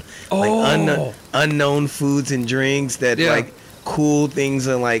unknown. Oh. Unknown foods and drinks that Yeah. like cool things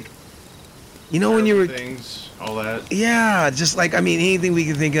and like, you know, when you were, things, all that. yeah, just like, I mean, anything we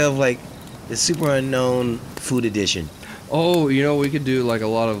can think of, like the super unknown food edition. Oh, you know, we could do like a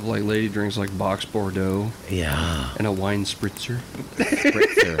lot of like lady drinks, like Box Bordeaux Yeah. and a wine spritzer.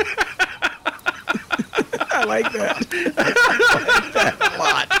 Spritzer. I like that. I like that a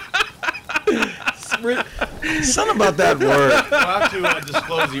lot. Something about that word. We'll have to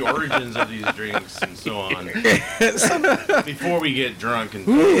disclose the origins of these drinks and so on before we get drunk. And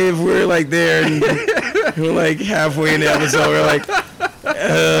If we're like there and we're like halfway in the episode, we're like,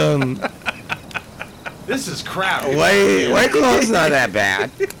 this is crap. White Claw's not that bad.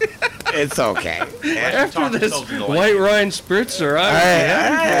 It's okay. After this white wine spritzer,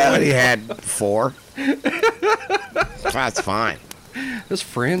 I already had 4. That's fine. this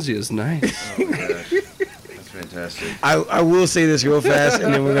Franzia is nice. Oh, gosh. That's fantastic. I will say this real fast,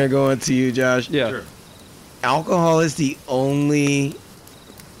 and then we're gonna go on to you, Josh. Yeah. Sure. Alcohol is the only,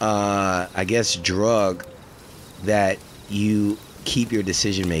 I guess, drug that you keep your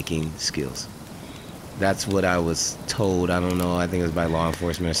decision-making skills. That's what I was told. I don't know. I think it was by law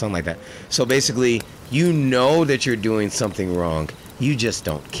enforcement or something like that. So basically, you know that you're doing something wrong. You just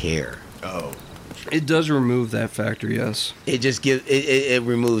don't care. Oh. It does remove that factor, yes. It just it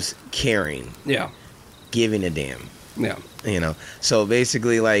removes caring, Yeah. giving a damn. Yeah. You know. So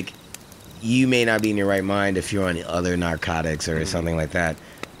basically, like, you may not be in your right mind if you're on other narcotics or something like that.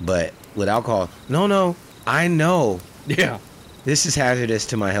 But with alcohol, no, I know Yeah. this is hazardous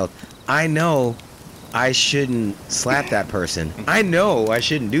to my health. I know I shouldn't slap that person. I know I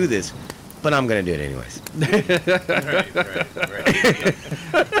shouldn't do this, but I'm gonna do it anyways. Right.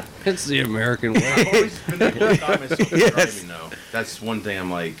 It's the American I've way. always been able to stop myself from Yes. driving, though. That's one thing I'm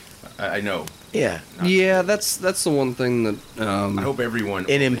like, I know. Yeah. Yeah, that's the one thing that I hope everyone.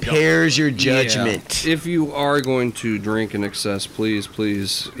 It impairs your judgment. Yeah. If you are going to drink in excess, please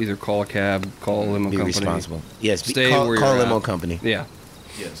either call a cab, call a limo Be company. responsible. Yes. Stay call where call you're limo at. company. Yeah.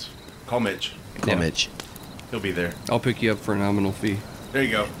 Yes. Call Mitch. Call Yeah. Mitch. He'll be there. I'll pick you up for a nominal fee. There you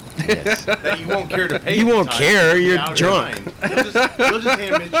go. Yes. That you won't care to pay. You at the won't time. care, You'll be you're out of your drunk. mind. You'll just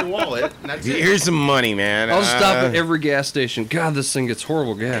hand Mitch your wallet, and that's it. Here's some money, man. I'll stop at every gas station. God, this thing gets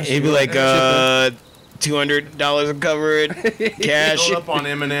horrible gas. He'd be like, $200 to cover it, cash. Fill up on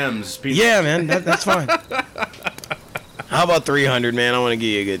M&M's. Yeah, man, that's fine. How about 300, man? I want to give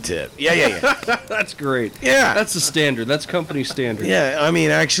you a good tip. Yeah. That's great. Yeah. That's the standard. That's company standard. Yeah, I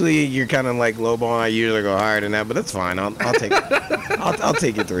mean, actually, you're kind of like lowball. I usually go higher than that, but that's fine. I'll take it. I'll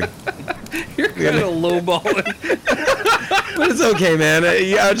take it 3. You're kind of lowballing. But it's okay, man.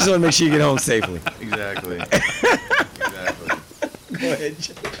 Yeah, I just want to make sure you get home safely. Exactly. Exactly. Go ahead.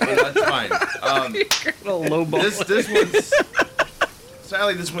 Well, that's fine. This one's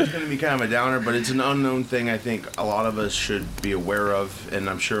sadly this one's going to be kind of a downer, but it's an unknown thing. I think a lot of us should be aware of, and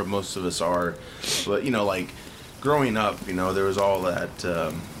I'm sure most of us are. But like growing up, there was all that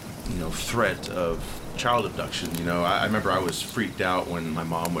threat of child abduction. I remember I was freaked out when my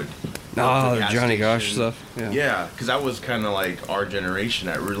mom would. Oh, the gas Johnny Gosh station. stuff. Yeah, because that was kind of like our generation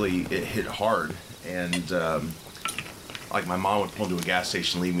that really it hit hard, and like my mom would pull into a gas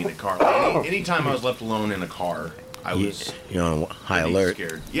station, leave me in the car. Like, anytime I was left alone in a car, I was You're on high pretty alert.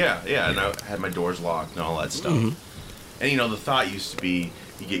 scared. Yeah, and I had my doors locked and all that stuff. And the thought used to be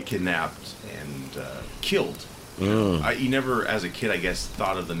you get kidnapped and killed. You never, as a kid, I guess,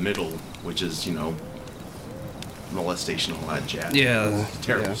 thought of the middle, which is molestation, all that jazz. Yeah,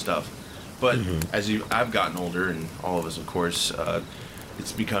 Terrible yeah. stuff. But I've gotten older, and all of us, of course,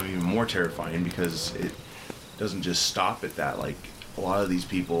 it's become even more terrifying because it doesn't just stop at that. Like, a lot of these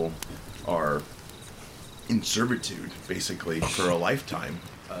people are in servitude, basically, for a lifetime,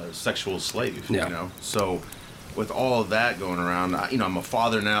 sexual slave, Yeah. So, with all of that going around, I'm a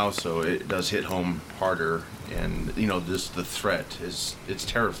father now, so it does hit home harder. And, the threat it's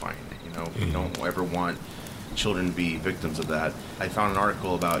terrifying, You don't ever want children to be victims of that. I found an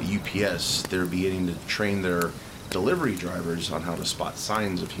article about UPS. They're beginning to train their delivery drivers on how to spot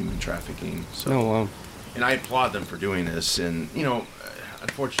signs of human trafficking. So, Oh wow. and I applaud them for doing this. And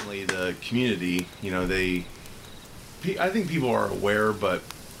unfortunately, the community, I think people are aware, but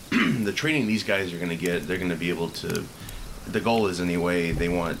the training these guys are going to get, they're going to be able to. The goal is anyway. They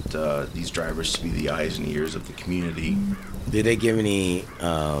want these drivers to be the eyes and ears of the community. Did they give any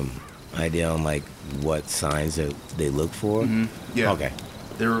idea on like what signs that they look for? Yeah. Okay.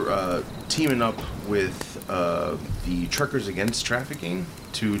 They're teaming up with the Truckers Against Trafficking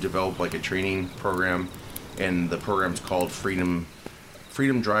to develop like a training program, and the program's called Freedom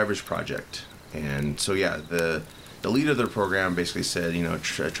Drivers Project. And so the lead of their program basically said,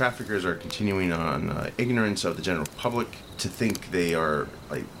 traffickers are continuing on ignorance of the general public to think they are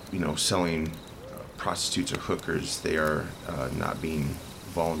selling prostitutes or hookers. They are not being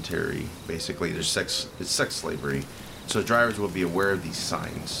voluntary. Basically, it's sex slavery. So drivers will be aware of these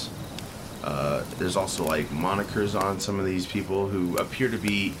signs. There's also like monikers on some of these people who appear to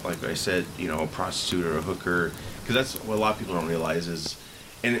be, like I said, a prostitute or a hooker, because that's what a lot of people don't realize is,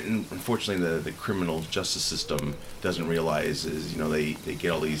 and unfortunately the criminal justice system doesn't realize is, they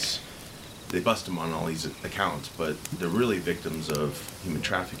get all these, they bust them on all these accounts, but they're really victims of human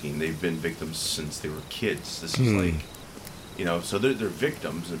trafficking. They've been victims since they were kids. This is like, so they're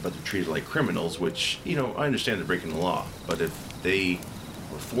victims, but they're treated like criminals, which, I understand they're breaking the law, but if they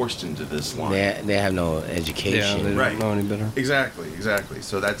were forced into this line. They have no education. Yeah, they don't Right. know any better. Exactly.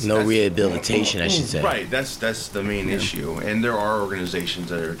 So that's No rehabilitation, I should say. Right. That's the main issue, and there are organizations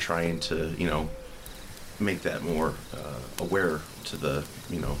that are trying to make that more aware to the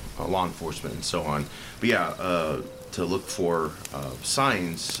law enforcement and so on. But to look for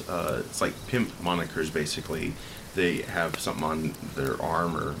signs, it's like pimp monikers basically. They have something on their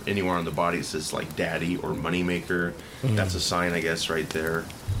arm or anywhere on the body that says like daddy or moneymaker. That's a sign, I guess, right there.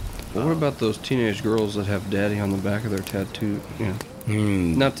 But what about those teenage girls that have daddy on the back of their tattoo?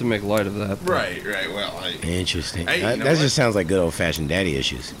 Not to make light of that. but- Right. Well, Interesting. Hey, that just sounds like good old fashioned daddy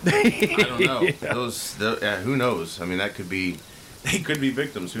issues. I don't know. Who knows? I mean, they could be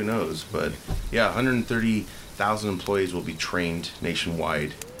victims. Who knows? But 130,000 employees will be trained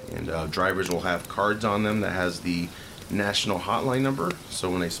nationwide, and drivers will have cards on them that has the national hotline number. So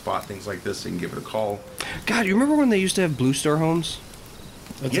when they spot things like this, they can give it a call. God, you remember when they used to have Blue Star homes?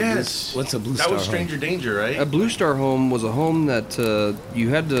 What's a blue That star was home? Stranger Danger, right? A Blue Star home was a home that you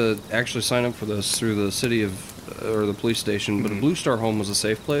had to actually sign up for this through the city of or the police station. But a Blue Star home was a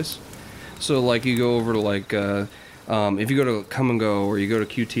safe place. So like you go over to like if you go to Come and Go or you go to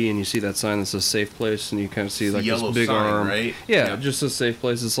QT and you see that sign that says safe place and you kind of see It's a like this yellow big sign, arm, right? Yeah, Yeah. just a safe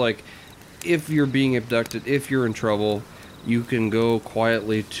place. It's like if you're being abducted, if you're in trouble, you can go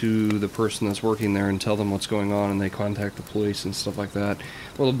quietly to the person that's working there and tell them what's going on, and they contact the police and stuff like that.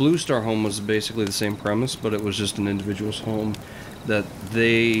 Well, the Blue Star home was basically the same premise, but it was just an individual's home that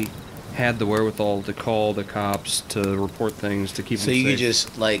they had the wherewithal to call the cops to report things to keep So them you safe. could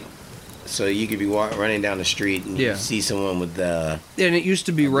just you could be running down the street and Yeah. you see someone with the And it used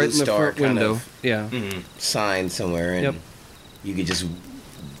to be a right Blue in the Star front kind window. of- Yeah. sign somewhere, and Yep. you could just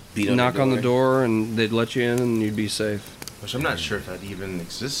beat on Knock on the door and they'd let you in and you'd be safe. Which I'm not sure if that even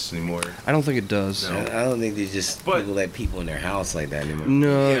exists anymore. I don't think it does. No. I don't think there's just But- people let people in their house like that anymore.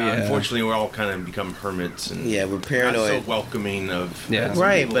 No, Yeah, yeah. unfortunately, we're all kind of become hermits and Yeah, we're not paranoid. so welcoming of Yeah. as some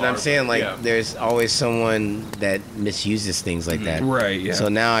Right, people but I'm are, saying like yeah. there's always someone that misuses things like that. Right, yeah. So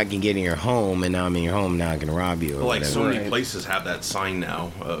now I can get in your home, and now I'm in your home. Now I can rob you. Or Like whatever. so many Right. places have that sign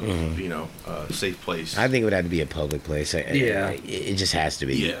now of safe place. I think it would have to be a public place. Yeah. It just has to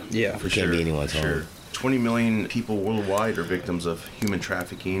be. Yeah, Yeah. for It can't sure. be anyone's for sure. home. 20 million people worldwide are victims of human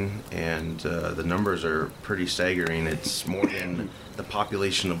trafficking, and the numbers are pretty staggering. It's more than the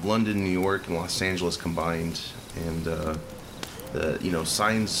population of London, New York, and Los Angeles combined. And the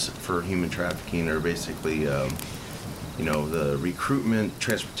signs for human trafficking are basically the recruitment,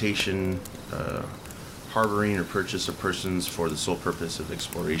 transportation, harboring or purchase of persons for the sole purpose of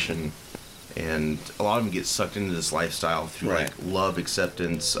exploration. And a lot of them get sucked into this lifestyle through Right. like love,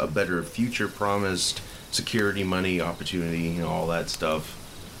 acceptance, a better future promised, security, money, opportunity, all that stuff.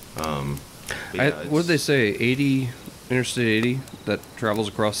 But What did they say? Interstate 80 that travels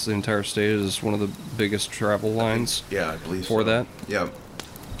across the entire state is one of the biggest travel lines. Yeah, I believe For so. that? Yeah,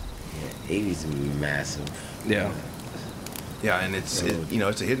 80's massive. Yeah. yeah, and it's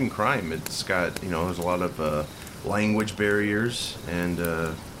a hidden crime. It's got there's a lot of language barriers, and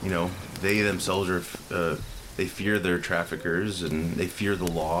they themselves are they fear their traffickers and they fear the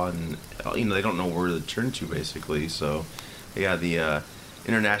law, and they don't know where to turn to basically. So yeah, the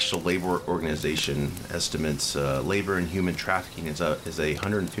International Labor Organization estimates labor and human trafficking is a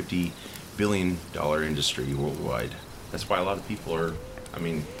 $150 billion-dollar industry worldwide. That's why a lot of people are, I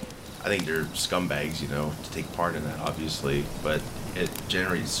mean, I think they're scumbags, you know, to take part in that, obviously, but it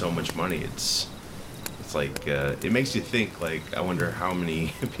generates so much money. It's like, it makes you think, like, I wonder how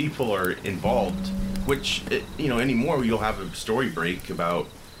many people are involved, which, you know, anymore you'll have a story break about...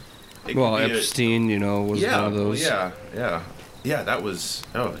 Well, Epstein, you know, was one of those. Yeah, that was,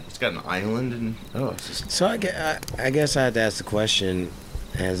 he's got an island, and, it's just... So I guess I have to ask the question,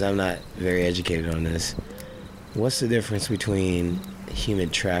 as I'm not very educated on this. What's the difference between human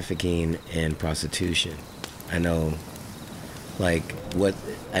trafficking and prostitution? I know,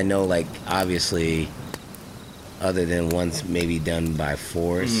 obviously, other than one's maybe done by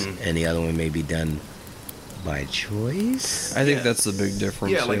force and the other one may be done by choice. I think that's the big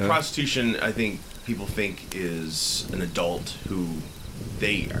difference. Yeah, like prostitution, I think people think is an adult who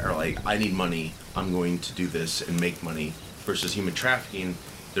they are like, I need money, I'm going to do this and make money. Versus human trafficking,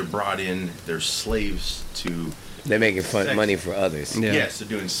 they're brought in, they're slaves to... They're making money for others. Yeah. Yes, they're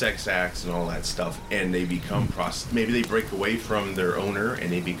doing sex acts and all that stuff, and they become maybe they break away from their owner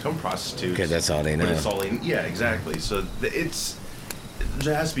and they become prostitutes. Because that's all they know. But it's all yeah, exactly. So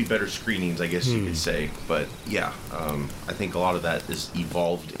there has to be better screenings, I guess you could say. But yeah, I think a lot of that is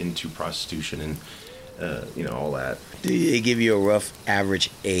evolved into prostitution and you know, all that. Do they give you a rough average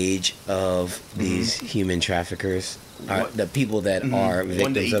age of these human traffickers? The people that are victims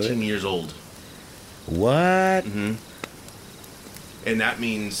 1 to 18 of it? years old. What? And that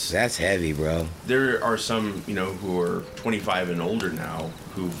means That's heavy, bro. there are some, you know, who are 25 and older now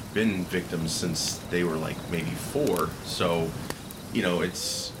who've been victims since they were like maybe 4. So, you know,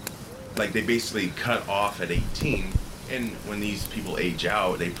 it's like they basically cut off at 18. And when these people age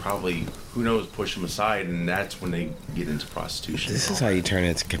out, they probably, who knows, push them aside, and that's when they get into prostitution. This is how you turn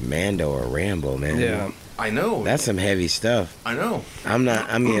into Commando or Rambo, man. Yeah. I know. That's some heavy stuff. I know. I'm not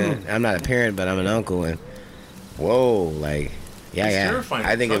a parent, but I'm an uncle, and whoa, like, yeah. It's terrifying.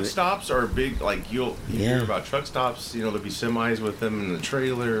 I think truck stops are big. Like you Yeah. hear about truck stops. You know, there'll be semis with them in the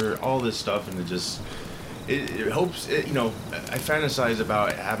trailer, all this stuff, and it hopes. You know, I fantasize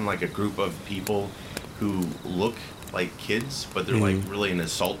about having like a group of people who look like kids, but they're like really an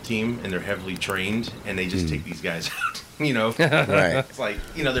assault team, and they're heavily trained, and they just take these guys out. You know, Right. It's like,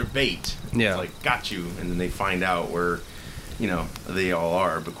 you know, they're bait. Yeah. It's like, got you, and then they find out where, you know, they all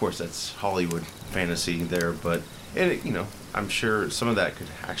are. But of course, that's Hollywood fantasy there. But you know, I'm sure some of that could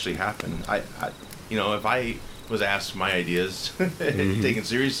actually happen. I you know, if I was asked my ideas taken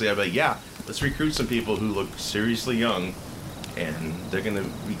seriously, I'd be like, yeah, let's recruit some people who look seriously young, and they're gonna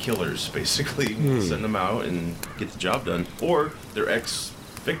be killers, basically. Send them out and get the job done. Or they're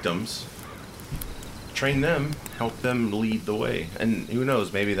ex-victims. Train them, help them lead the way. And who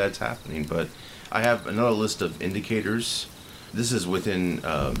knows, maybe that's happening. But I have another list of indicators. This is within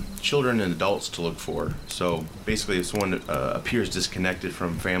children and adults to look for. So basically, if someone appears disconnected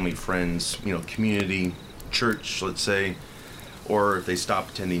from family, friends, you know, community, church, let's say, or if they stop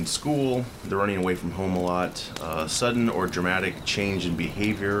attending school, they're running away from home a lot, sudden or dramatic change in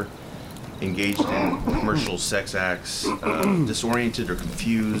behavior, engaged in commercial sex acts, disoriented or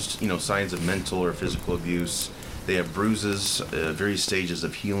confused, you know, signs of mental or physical abuse. They have bruises, various stages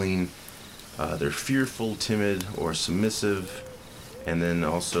of healing. They're fearful, timid, or submissive. And then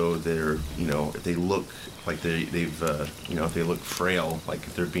also they're, you know, if they look like they've, you know, if they look frail, like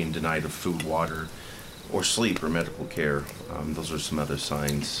if they're being denied of food, water, or sleep or medical care. Those are some other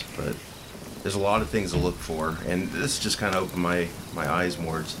signs. But there's a lot of things to look for. And this just kind of opened my eyes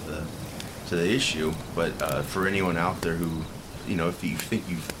more to the issue. But for anyone out there who, you know, if you think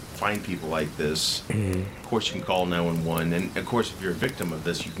you find people like this, of course you can call 911. And of course, if you're a victim of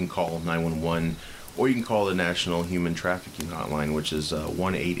this, you can call 911, or you can call the National Human Trafficking Hotline, which is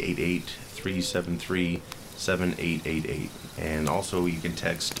 1-888-373-7888. And also you can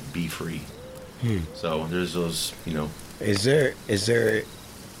text Be Free. So there's those, you know. Is there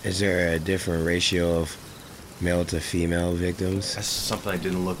a different ratio of male to female victims? That's something I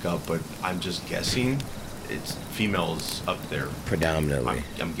didn't look up, but I'm just guessing. It's females up there. Predominantly.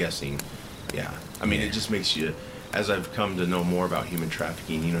 I'm guessing. Yeah. I mean, it just makes you, as I've come to know more about human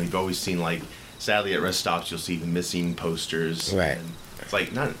trafficking, you know, you've always seen, like, sadly at rest stops, you'll see the missing posters. Right. And it's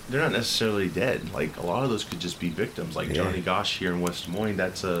like, they're not necessarily dead. Like, a lot of those could just be victims. Like Johnny Gosch here in West Des Moines,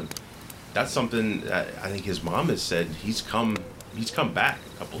 that's something that I think his mom has said. He's come back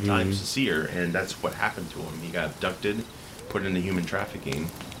a couple times to see her, and that's what happened to him. He got abducted, put into human trafficking,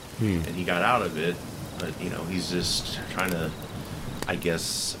 and he got out of it. But, you know, he's just trying to, I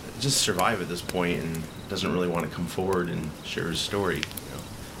guess, just survive at this point, and doesn't really want to come forward and share his story. You know,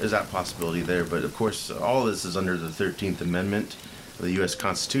 there's that possibility there. But of course, all of this is under the 13th Amendment. the U.S.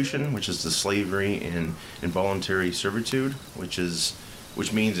 Constitution, which is the slavery and involuntary servitude,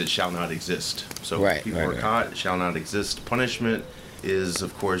 which means it shall not exist. So Right, if people right, are right. caught, it shall not exist. Punishment is,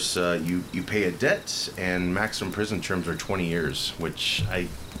 of course, you pay a debt, and maximum prison terms are 20 years, which I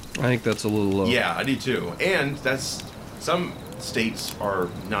think that's a little low. yeah, I do too. And that's some states are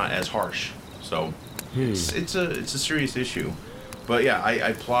not as harsh, so it's a serious issue. But yeah, I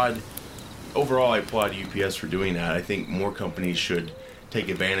applaud. Overall, I applaud UPS for doing that. I think more companies should take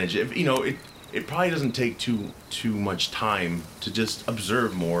advantage. If it probably doesn't take too much time to just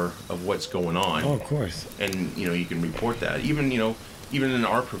observe more of what's going on. Oh, of course. And you can report that. Even in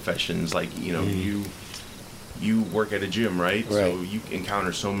our professions, like you work at a gym, right? Right. So you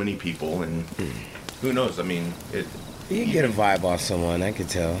encounter so many people, and who knows? I mean, You can get a vibe off someone, I could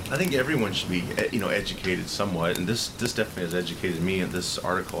tell. I think everyone should be, educated somewhat, and this definitely has educated me. In this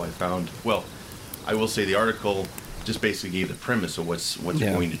article I found, well, I will say the article just basically gave the premise of what's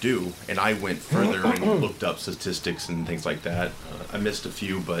Yeah. going to do, and I went further and looked up statistics and things like that. I missed a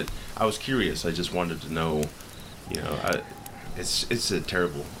few, but I was curious. I just wanted to know, it's a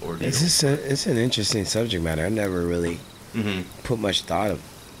terrible ordeal. It's an interesting subject matter. I never really put much thought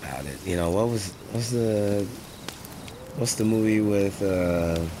about it. What's the movie with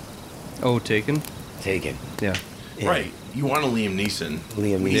Oh, Taken? Taken? Yeah. Yeah. Right. You want a Liam Neeson.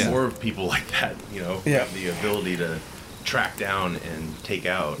 Liam We need Neeson. more people like that, Yeah. have the ability to track down and take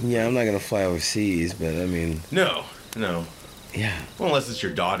out. Yeah, I'm not gonna fly overseas, but I mean, No. yeah, Well, unless it's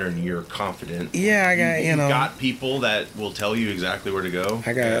your daughter and you're confident. yeah. I got You've got people that will tell you exactly where to go.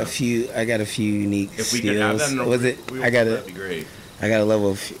 I got a few. I got a few unique If we skills. could have that, in our Was it? that'd be great. I got a level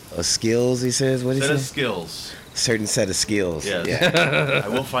of skills. He says. What did Set he of say? skills. Certain set of skills. Yes. Yeah. I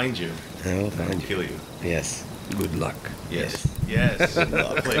will find you. I will I'll find you. kill you. Yes. Good luck. Yes. Yes.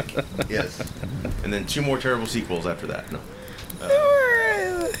 Click. Yes. And then 2 more terrible sequels after that. No.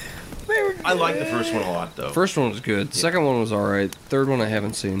 I like the first one a lot, though. First one was good. Second one was alright. Third one I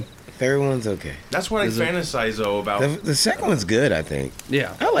haven't seen. Third one's okay. That's what I Is it- fantasize, though, about The second one's good. I think.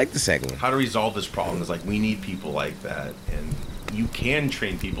 Yeah. I like the second one. how to resolve this problem. Is like, we need people like that. And you can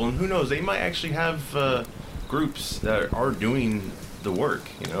train people. And who knows, they might actually have groups that are doing the work,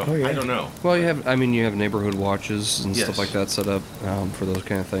 Oh, yeah. I don't know. Well, you have neighborhood watches and Yes. stuff like that set up for those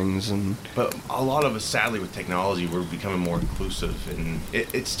kind of things, and But a lot of us, sadly, with technology, we're becoming more inclusive, and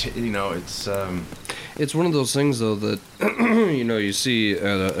it's it's one of those things though that you see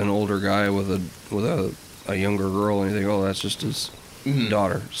an older guy with a younger girl and you think, oh, that's just his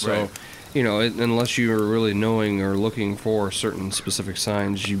daughter. So, Right. Unless you are really knowing or looking for certain specific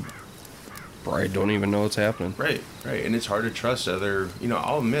signs, you probably don't even know what's happening. right, and it's hard to trust other.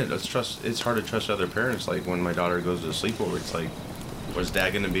 I'll admit, it's hard to trust other parents. Like when my daughter goes to a sleepover, it's like, what's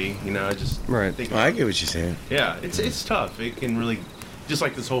Dad gonna be? I just Right. think. Oh, I get what you're saying. Yeah, it's tough. It can really, just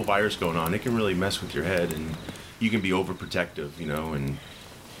like this whole virus going on, it can really mess with your head, and you can be overprotective, and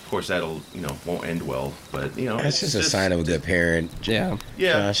of course that'll, won't end well. But That's just a sign of a good parent. Yeah.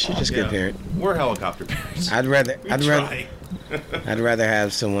 Yeah, She's just a good parent. We're helicopter parents. I'd rather We try. I'd rather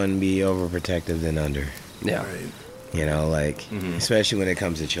have someone be overprotective than under. Yeah. Right. Especially when it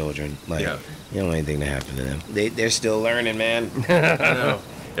comes to children. Like, Yeah. you don't want anything to happen to them. They're still learning, man. I know.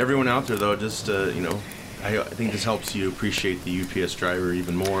 Everyone out there, though, just I think this helps you appreciate the UPS driver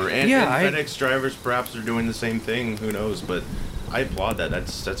even more, and, Yeah, and FedEx drivers perhaps are doing the same thing. Who knows? But I applaud that.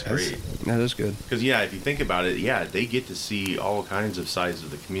 That's great. That is good. Because if you think about it, they get to see all kinds of sides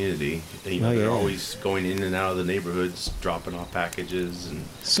of the community. They're yeah. always going in and out of the neighborhoods, dropping off packages, and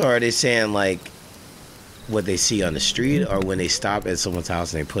So are they saying, like, what they see on the street, or when they stop at someone's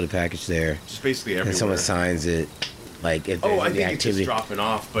house and they put a package there just basically everywhere. and someone signs it, like, if there's Oh, I any think it's activity? just dropping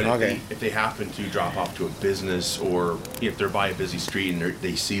off. But Okay. if they happen to drop off to a business, or if they're by a busy street and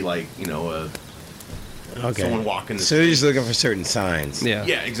they see Okay. someone walking the So they're just street. looking for certain signs. Yeah.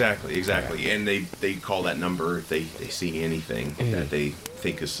 Yeah, exactly. And they call that number if they see anything that they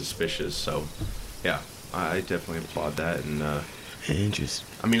think is suspicious. So, yeah, I definitely applaud that. And Interesting.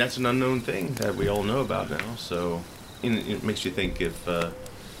 I mean, that's an unknown thing that we all know about now. So it makes you think if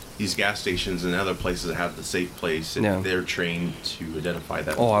these gas stations and other places have the safe place, and Yeah. they're trained to identify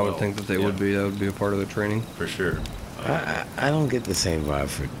that. Oh, as I well. would think that they Yeah, would be. That would be a part of the training. for sure. I don't get the same vibe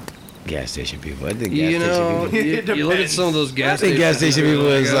for gas station people. I think gas You station know, people. It you look at depends. some of those I gas think gas station people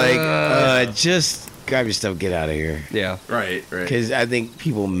you're is like, just grab your stuff, get out of here. yeah. Right. Because I think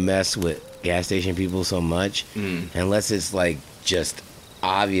people mess with gas station people so much, unless it's like just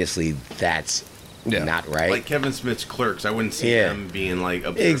obviously that's Yeah. not right. Like Kevin Smith's Clerks, I wouldn't see Yeah. them being like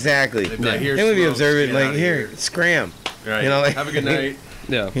observant. Exactly. They'd be like, They "Here, would be smokes, observant, get like, outta here, here." scram. Right. You know, like- Have a good night.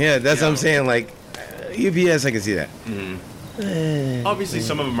 Yeah. Yeah, that's what I'm Yeah. saying. Like, UPS, I can see that. Obviously,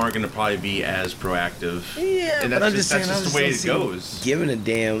 some of them aren't going to probably be as proactive. Yeah, and but I'm just saying, that's just the way it goes. Giving a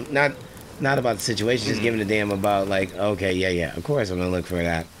damn, not about the situation, just giving a damn about like, okay, yeah, of course I'm gonna look for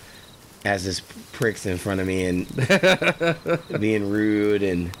that. As this prick's in front of me and being rude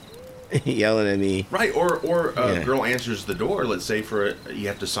and yelling at me. Right, or a Yeah. girl answers the door. Let's say you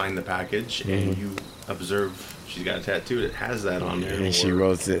have to sign the package, and you observe she's got a tattoo that has that on there. And she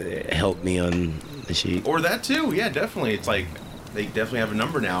wrote to help me on the sheet. Or that too, yeah, definitely. It's like they definitely have a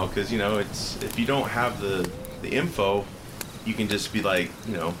number now because it's if you don't have the info, you can just be like,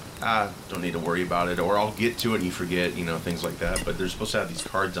 don't need to worry about it, or I'll get to it and you forget, things like that. But they're supposed to have these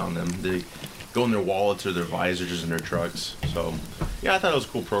cards on them. They go in their wallets or their visors in their trucks. So yeah, I thought it was a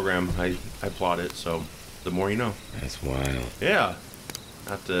cool program. I applaud it. So the more you know. That's wild. Yeah,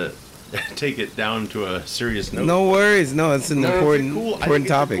 not to take it down to a serious note. No worries. No, it's an important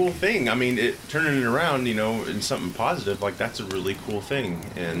topic. It's a cool thing. I mean, turning it around, in something positive, like that's a really cool thing.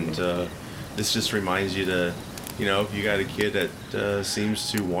 And this just reminds you to, if you got a kid that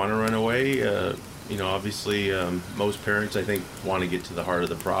seems to want to run away, obviously most parents, I think, want to get to the heart of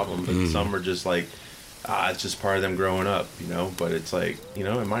the problem, but some are just like, it's just part of them growing up, But it's like,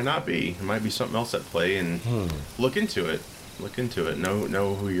 it might not be. It might be something else at play, and look into it. Look into it.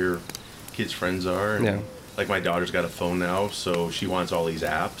 Know who your kids' friends are. And Yeah. Like my daughter's got a phone now, so she wants all these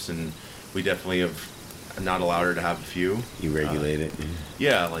apps, and we definitely have not allowed her to have a few. You regulate it.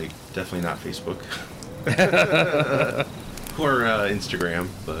 Yeah, like definitely not Facebook or Instagram.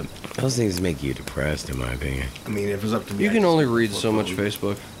 But Those things make you depressed, in my opinion. I mean, if it was up to me, You I'd can just only flip read so much phone.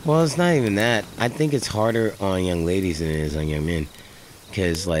 Facebook. Well, it's not even that. I think it's harder on young ladies than it is on young men,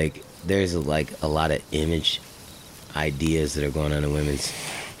 because there's a lot of image ideas that are going on in women's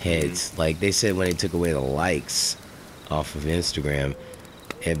heads. Like they said, when they took away the likes off of Instagram,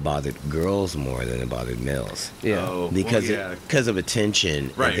 it bothered girls more than it bothered males Yeah. Oh, because well, yeah. because of attention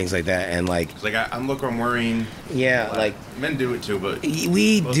Right. and things like that. And It's like I'm look what I'm wearing. yeah, All that. like men do it too, but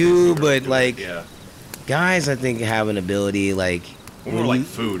we most do, girls but do it, yeah. guys, I think have an ability like More like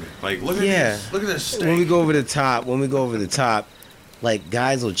food. Like look at this. Look at this steak. when we go over the top, like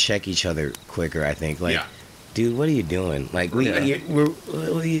guys will check each other quicker. I think like. Yeah. Dude, what are you doing? Like Yeah.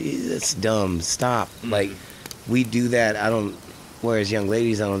 that's dumb. Stop. Like we do that. Whereas young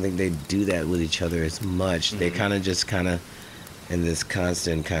ladies, I don't think they do that with each other as much. They kind of in this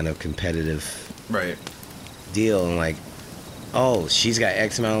constant kind of competitive Right. deal, and like, oh, she's got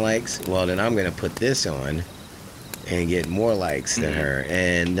X amount of likes. Well, then I'm gonna put this on and get more likes than her,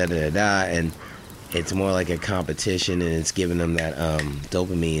 and da da da da. And it's more like a competition, and it's giving them that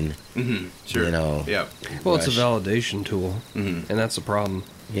dopamine. Sure. Yeah. Well, it's a rush. validation tool, and that's the problem.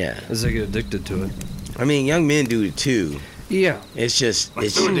 Yeah. Is they get addicted to it. I mean, young men do it too. Yeah. It's just Like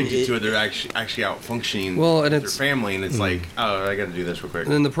so addicted to it, they're actually out functioning Well, and with it's- their family, and it's like, oh, I got to do this real quick.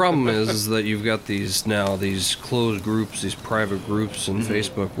 And then the problem is that you've got these closed groups, these private groups in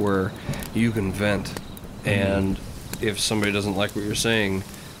Facebook where you can vent, and if somebody doesn't like what you're saying,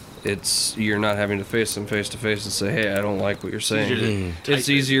 you're not having to face them face to face and say, hey, I don't like what you're saying. It's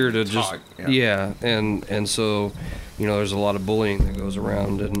easier to just talk, and so there's a lot of bullying that goes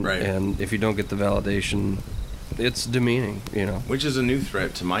around, and Right. and if you don't get the validation, it's demeaning. Which is a new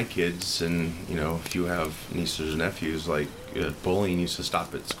threat to my kids, and if you have nieces and nephews, like bullying used to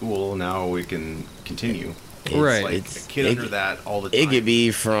stop at school, now we can continue. Right. Like a kid under that all the time. It could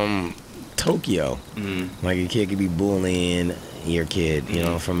be from Tokyo. Like a kid could be bullying your kid,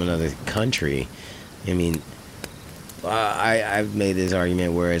 from another country. I mean, I've made this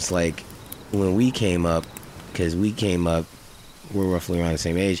argument where it's like when we came up, because we're roughly around the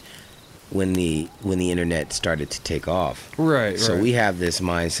same age, when the internet started to take off. Right. So right. we have this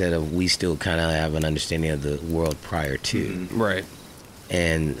mindset of we still kind of have an understanding of the world prior to. Right.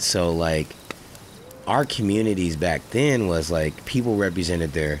 And so like our communities back then was like people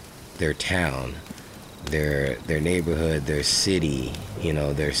represented their town, their neighborhood, their city,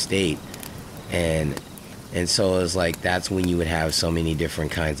 their state. And so it was like that's when you would have so many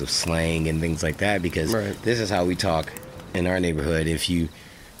different kinds of slang and things like that, because Right. this is how we talk in our neighborhood. If you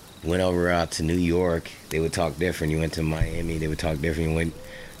went over out to New York, they would talk different. You went to Miami, they would talk different. You went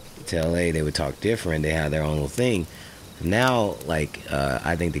to LA, they would talk different. They had their own little thing. Now,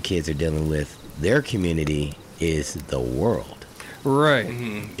 I think the kids are dealing with their community is the world. Right.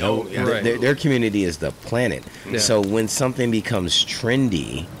 Oh, yeah. Right. Their community is the planet. Yeah. So when something becomes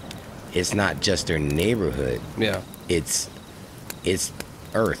trendy, it's not just their neighborhood. Yeah. It's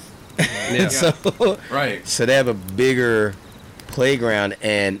Earth. Yeah. So Right. so they have a bigger playground,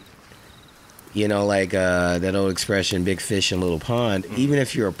 and that old expression, big fish in a little pond. Even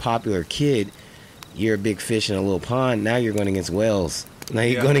if you're a popular kid, you're a big fish in a little pond. Now you're going against whales. Now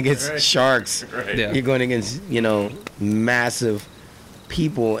you're Yeah, going against right. sharks. Right. Yeah. You're going against, massive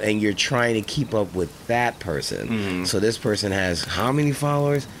people, and you're trying to keep up with that person. Mhm. So this person has how many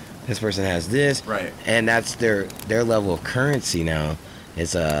followers? This person has this. Right. And that's their level of currency now.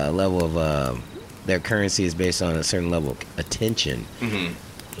 It's a level of their currency is based on a certain level of attention, Mhm.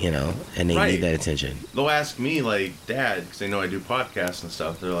 and they Right. need that attention. They'll ask me, like, Dad, because they know I do podcasts and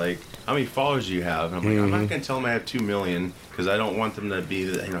stuff. They're like, how many followers do you have? And I'm like, I'm not going to tell them I have 2 million because I don't want them to be,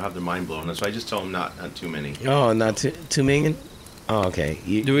 have their mind blown. So I just tell them not too many. Oh, not 2 million? Oh, okay.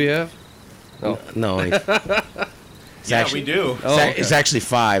 Do we have? Oh. No. We do. Oh, okay. It's actually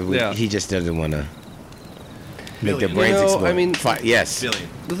 5. Yeah. He just doesn't want to make their Billion. brains You know, explode. I mean- 5, yes. Billion.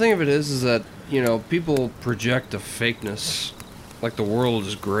 The thing of it is that, people project a fakeness. Like the world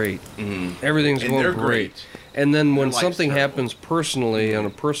is great. Mm-hmm. Everything's And going they're great. great. And then when Their life's something terrible. happens personally on a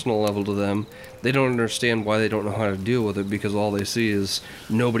personal level to them, they don't understand why they don't know how to deal with it because all they see is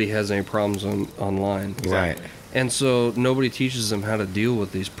nobody has any problems online. Right. And so nobody teaches them how to deal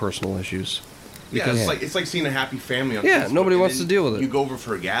with these personal issues. Yeah, Because- it's like seeing a happy family on Yeah, Facebook, nobody and wants then to deal with it. You go over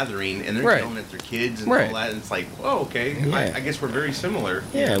for a gathering and they're Right. yelling at their kids and Right. all that, and it's like, oh, okay. Yeah. I guess we're very similar.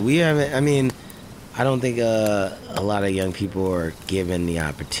 Yeah, we haven't. I mean, I don't think a lot of young people are given the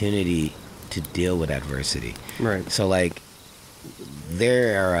opportunity to deal with adversity. Right. So, like, their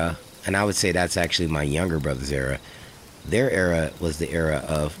era, and I would say that's actually my younger brother's era, their era was the era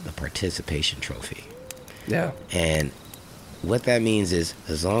of the participation trophy. Yeah. And what that means is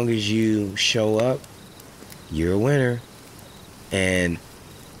as long as you show up, you're a winner. And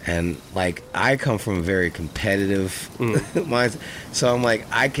like I come from a very competitive mindset. So I'm like,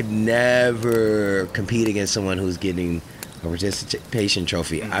 I could never compete against someone who's getting a participation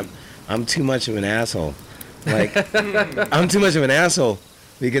trophy. I'm too much of an asshole. Like I'm too much of an asshole.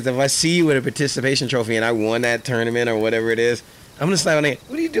 Because if I see you with a participation trophy and I won that tournament or whatever it is, I'm gonna slap on it.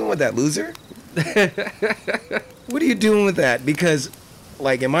 What are you doing with that, loser? What are you doing with that? Because,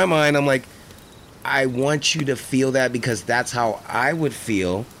 like, in my mind, I'm like, I want you to feel that because that's how I would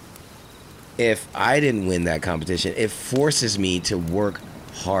feel if I didn't win that competition. It forces me to work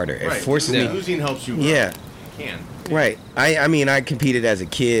harder. It Right. forces Yeah. me. Losing helps you grow. Yeah. You can. Right. I mean, I competed as a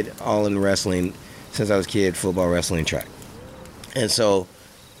kid, all in wrestling, since I was a kid, football, wrestling, track. And so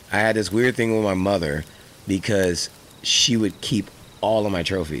I had this weird thing with my mother because she would keep all of my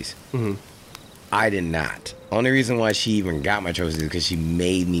trophies. Mhm. I did not. Only reason why she even got my trophies is because she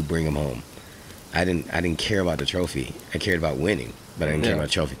made me bring them home. I didn't care about the trophy. I cared about winning, but I didn't care Yeah. about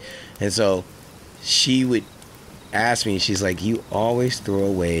the trophy. And so she would ask me, she's like, you always throw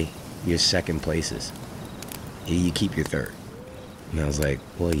away your second places. You keep your third. And I was like,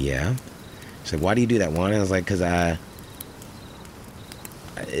 well, yeah. She's like, why do you do that, Juan? I was like, because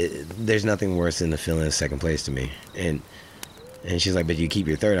there's nothing worse than the feeling of second place to me. And she's like, but you keep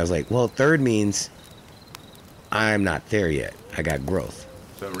your third. I was like, well, third means I'm not there yet. I got growth.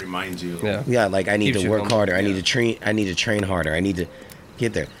 So it reminds you. Yeah. Yeah, like I need Keeps to you work humble. harder. I need Yeah. to train. I need to train harder. I need to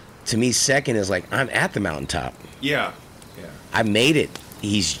get there. To me, second is like I'm at the mountaintop. Yeah. Yeah. I made it.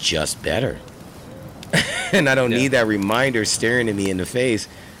 He's just better. And I don't Yeah. need that reminder staring at me in the face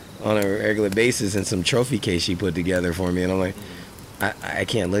on a regular basis in some trophy case she put together for me. And I'm like, I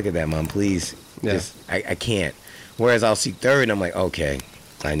can't look at that, Mom. Please. Yeah. I can't. Whereas I'll see third and I'm like, okay,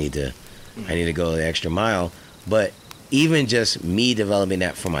 I need to go the extra mile. But even just me developing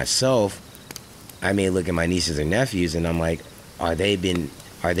that for myself, I may look at my nieces and nephews and I'm like, are they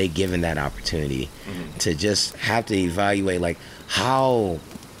given that opportunity to just have to evaluate like how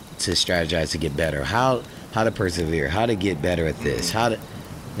to strategize to get better, how to persevere, how to get better at this, how to,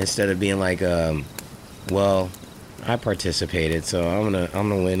 instead of being like, well, I participated, so I'm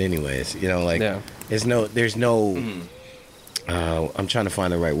gonna win anyways. You know, like Yeah. there's no I'm trying to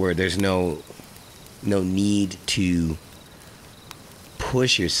find the right word. There's no need to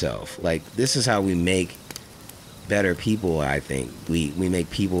push yourself. Like this is how we make better people. I think we make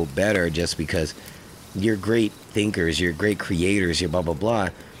people better just because you're great thinkers, you're great creators, you're blah blah blah.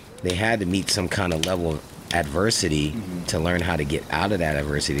 They had to meet some kind of level of adversity to learn how to get out of that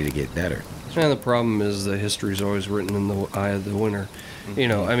adversity to get better. And the problem is that history is always written in the eye of the winner. You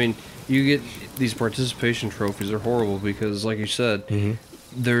know, I mean, you get these participation trophies are horrible because, like you said,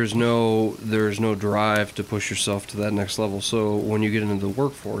 there's no drive to push yourself to that next level. So when you get into the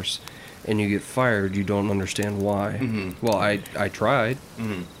workforce and you get fired, you don't understand why. Well, I tried.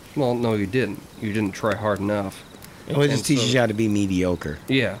 Well, no, you didn't. You didn't try hard enough. It just And teaches so- you how to be mediocre.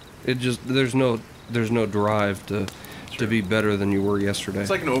 Yeah, it just there's no drive to be better than you were yesterday.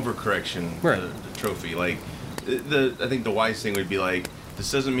 It's like an overcorrection, Right. the trophy. Like, I think the wise thing would be like,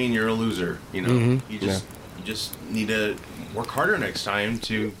 This doesn't mean you're a loser. You know, Mm-hmm. you just need to work harder next time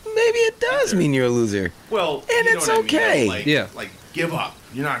to. Maybe it does mean you're a loser. Well, And you know it's what I mean, okay. Like, Yeah. like give up.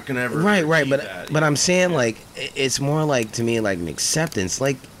 You're not gonna ever. Right, achieve but that, but I'm saying like it's more like to me like an acceptance.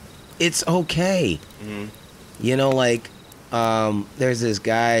 Like it's okay. Mhm. You know, like there's this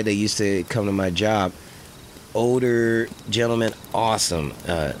guy that used to come to my job, older gentleman, awesome,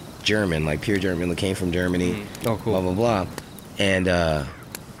 German, like pure German, that came from Germany. Oh, cool. Blah blah blah, and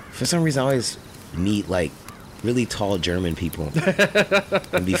for some reason I always meet like really tall German people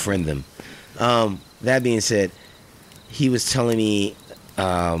and befriend them. That being said, he was telling me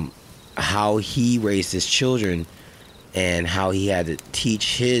how he raised his children and how he had to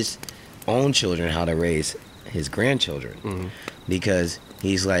teach his own children how to raise his grandchildren, because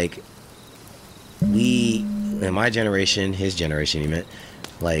he's like, we in my generation, his generation, he meant,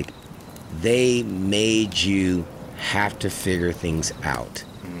 like they made you have to figure things out,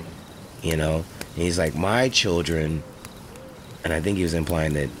 you know. And he's like, my children, and I think he was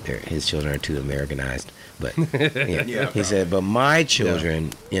implying that his children are too Americanized, but yeah, Yeah, he said, but my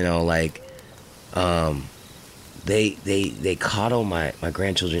children, you know, like they coddle my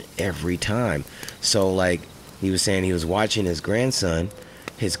grandchildren every time. So like he was saying, he was watching his grandson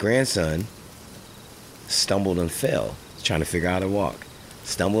stumbled and fell, trying to figure out how to walk,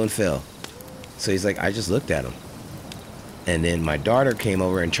 stumbled and fell. So he's like, I just looked at him, and then my daughter came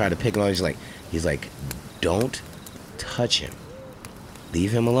over and tried to pick him up. He's like, don't touch him,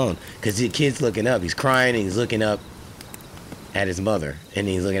 leave him alone, because the kid's looking up, he's crying and he's looking up at his mother, and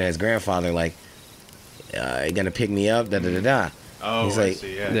he's looking at his grandfather like, you gonna pick me up, da da da da. Oh, He's I like,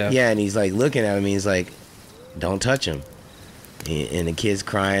 see. Yeah. Yeah. yeah, and he's like looking at him, and he's like, don't touch him. And the kid's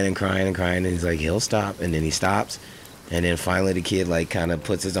crying and crying and crying, and he's like, he'll stop. And then he stops, and then finally the kid like kind of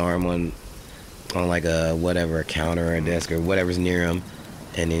puts his arm on like a counter or a desk or whatever's near him,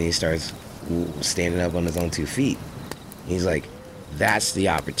 and then he starts standing up on his own 2 feet. He's like, that's the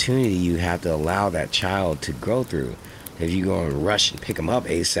opportunity you have to allow that child to grow through. If you go and rush and pick him up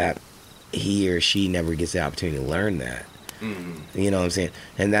ASAP, he or she never gets the opportunity to learn that. You know what I'm saying?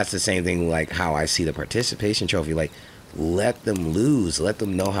 And that's the same thing like how I see the participation trophy. Like, let them lose. Let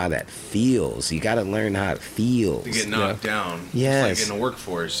them know how that feels. You got to learn how it feels. To get knocked down. Yes. It's like in the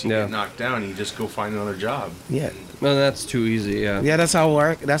workforce. You Yeah. get knocked down, you just go find another job. Yeah. No, that's too easy. Yeah. Yeah, that's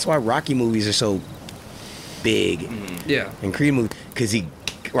why Rocky movies are so big. Yeah. And Creed movie, because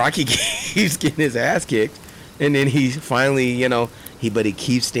Rocky keeps getting his ass kicked, and then he finally, you know, he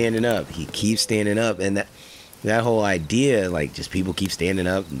keeps standing up. He keeps standing up, and that whole idea, like, just people keep standing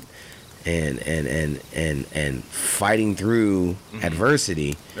up and fighting through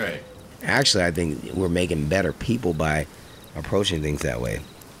adversity. Right. Actually, I think we're making better people by approaching things that way.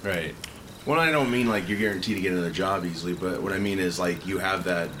 Right. Well, I don't mean like you're guaranteed to get another job easily, but what I mean is like you have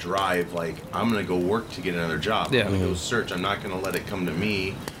that drive, like I'm gonna go work to get another job. Yeah. I'm gonna go search. I'm not gonna let it come to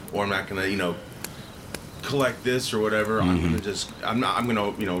me, or I'm not gonna, you know, collect this or whatever. I'm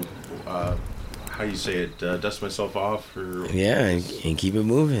gonna, how you say it, dust myself off or Yeah, and keep it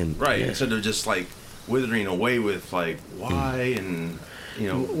moving. right, Yeah. instead of just like withering away with like why and you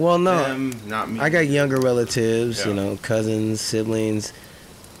know, Well, no, them, not me. I got younger relatives, Yeah. you know, cousins, siblings,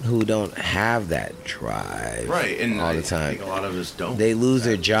 who don't have that drive right, and all the I time. think a lot of us don't. They lose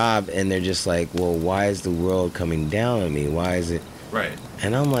their job and they're just like, well, why is the world coming down on me? Why is it? right.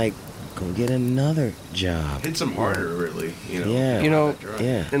 And I'm like, go get another job. Hits them harder, really. You know. Yeah. You know, that drive.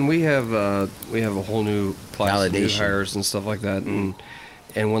 Yeah. And we have a whole new class of new Validation. hires and stuff like that,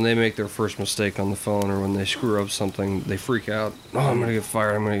 and when they make their first mistake on the phone or when they screw up something, they freak out. Oh, I'm gonna get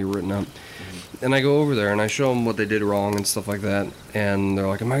fired. I'm gonna get written up. And I go over there and I show them what they did wrong and stuff like that, and they're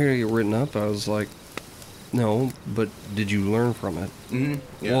like, "Am I gonna get written up?" I was like, "No, but did you learn from it?"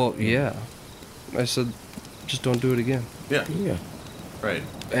 Mm-hmm. Yeah. Well, yeah. I said, "Just don't do it again." yeah. Yeah. Right.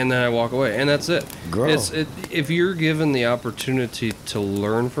 And then I walk away, and that's it. Grow. If you're given the opportunity to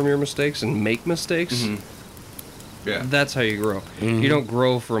learn from your mistakes and make mistakes, Mm-hmm. Yeah. that's how you grow. You don't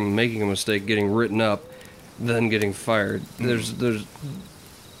grow from making a mistake, getting written up, then getting fired. There's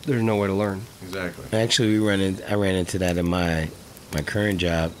no way to learn. Exactly. Actually, I ran into that in my current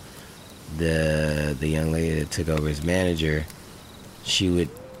job. The young lady that took over as manager, she would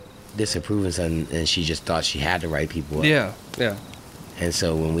disapprove of something, and she just thought she had to write people up. Yeah, yeah. And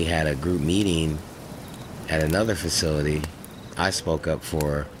so when we had a group meeting at another facility, I spoke up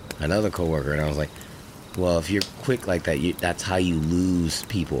for another coworker, and I was like, well, if you're quick like that, that's how you lose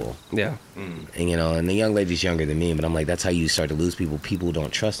people. Yeah. And, you know, and the young lady's younger than me, but I'm like, that's how you start to lose people. People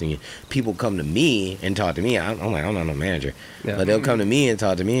don't trust in you. People come to me and talk to me. I'm like, I'm not no manager. Yeah. But they'll come to me and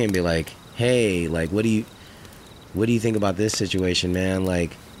talk to me and be like, hey, like, what do you... what do you think about this situation, man?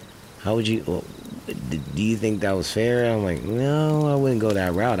 Like, how would you, do you think that was fair? I'm like, no, I wouldn't go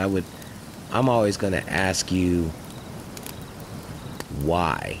that route. I'm always going to ask you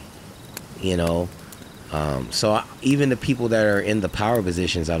why, you know? Even the people that are in the power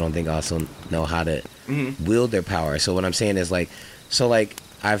positions, I don't think also know how to wield their power. So what I'm saying is like,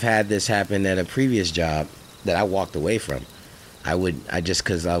 I've had this happen at a previous job that I walked away from.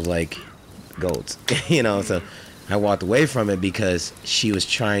 Cause I was like, goats, you know, so I walked away from it because she was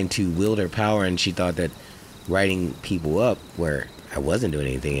trying to wield her power and she thought that writing people up where I wasn't doing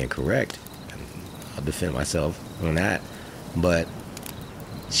anything incorrect. I'll defend myself on that. But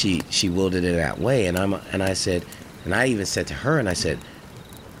she wielded it that way, and I said, and I even said to her, and I said,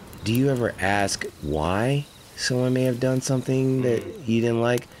 do you ever ask why someone may have done something that you didn't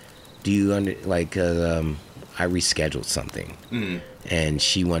like? Do you I rescheduled something, and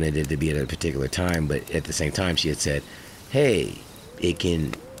she wanted it to be at a particular time, but at the same time she had said, hey,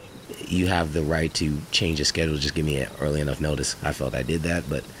 you have the right to change the schedule, just give me an early enough notice. I felt I did that,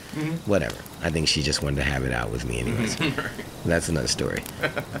 but whatever. I think she just wanted to have it out with me anyways. That's another story.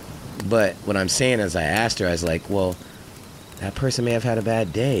 But what I'm saying is, I asked her, I was like, well, that person may have had a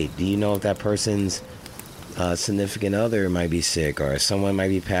bad day. Do you know if that person's significant other might be sick, or someone might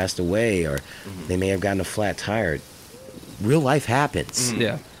be passed away, or they may have gotten a flat tire? Real life happens.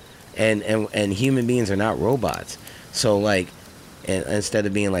 Yeah. And human beings are not robots. So like, and instead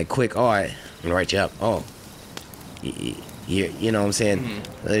of being like quick, I'm gonna write you up. You know what I'm saying?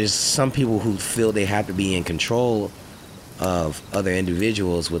 There's some people who feel they have to be in control of other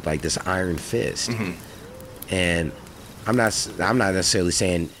individuals with like this iron fist. And I'm not necessarily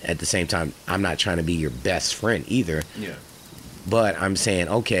saying at the same time I'm not trying to be your best friend either. Yeah. But I'm saying,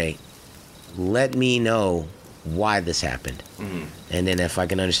 okay, let me know why this happened. And then if I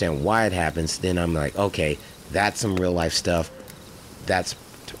can understand why it happens, then I'm like, okay, that's some real life stuff. That's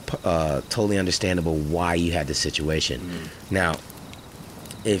totally understandable why you had this situation. Now,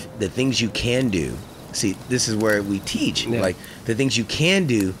 if the things you can do, see, this is where we teach, like the things you can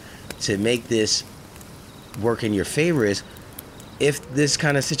do to make this work in your favor is, if this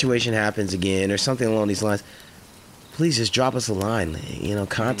kind of situation happens again or something along these lines, please just drop us a line,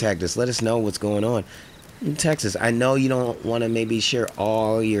 contact us, let us know what's going on. Text us. I know you don't want to maybe share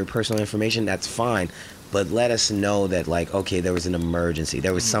all your personal information, that's fine, but let us know that, like, okay, there was an emergency,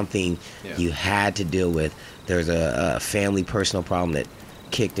 there was something you had to deal with, there's a family personal problem that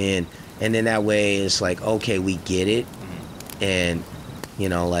kicked in, and then that way it's like, okay, we get it, and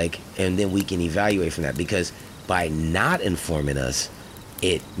and then we can evaluate from that, because by not informing us,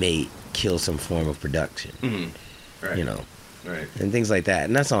 it may kill some form of production. Right. Right. And things like that.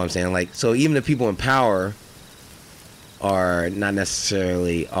 And that's all I'm saying. Like, so even the people in power are not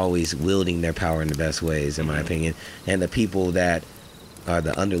necessarily always wielding their power in the best ways, in my opinion. And the people that are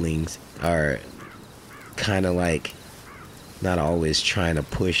the underlings are kind of like not always trying to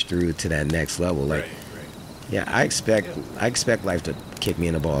push through to that next level. Like, yeah, I expect life to kick me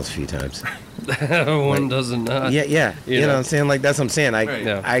in the balls a few times. One doesn't not. Yeah. You know what I'm saying? Like, that's what I'm saying.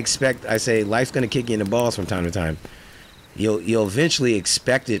 I say life's gonna kick you in the balls from time to time. You'll eventually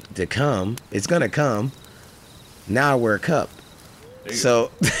expect it to come. It's gonna come. Now I wear a cup.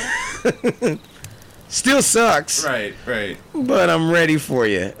 So still sucks. Right. But I'm ready for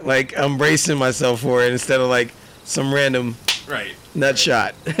you. Like, I'm bracing myself for it instead of like some random nut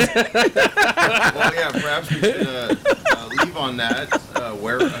shot. Well, yeah, perhaps we should leave on that.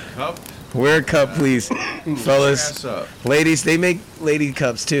 Wear a cup. Wear a cup, please, fellas. Up. Ladies, they make lady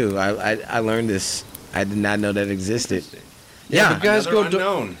cups too. I learned this. I did not know that existed. Yeah, but guys,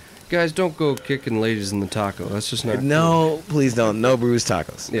 unknown. Guys, don't go kicking ladies in the taco. That's just not No, please don't. No bruised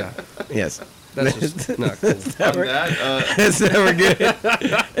tacos. cool. Yeah, Yes. that's just not cool. On that, That's never good.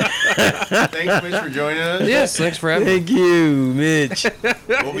 thanks, Mitch, for joining us. Yes, thanks for having me. Thank you, Mitch.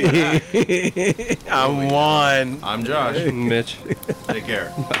 We'll be back. I'm Juan. I'm Josh. Mitch. Take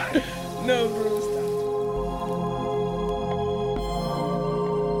care. No bruised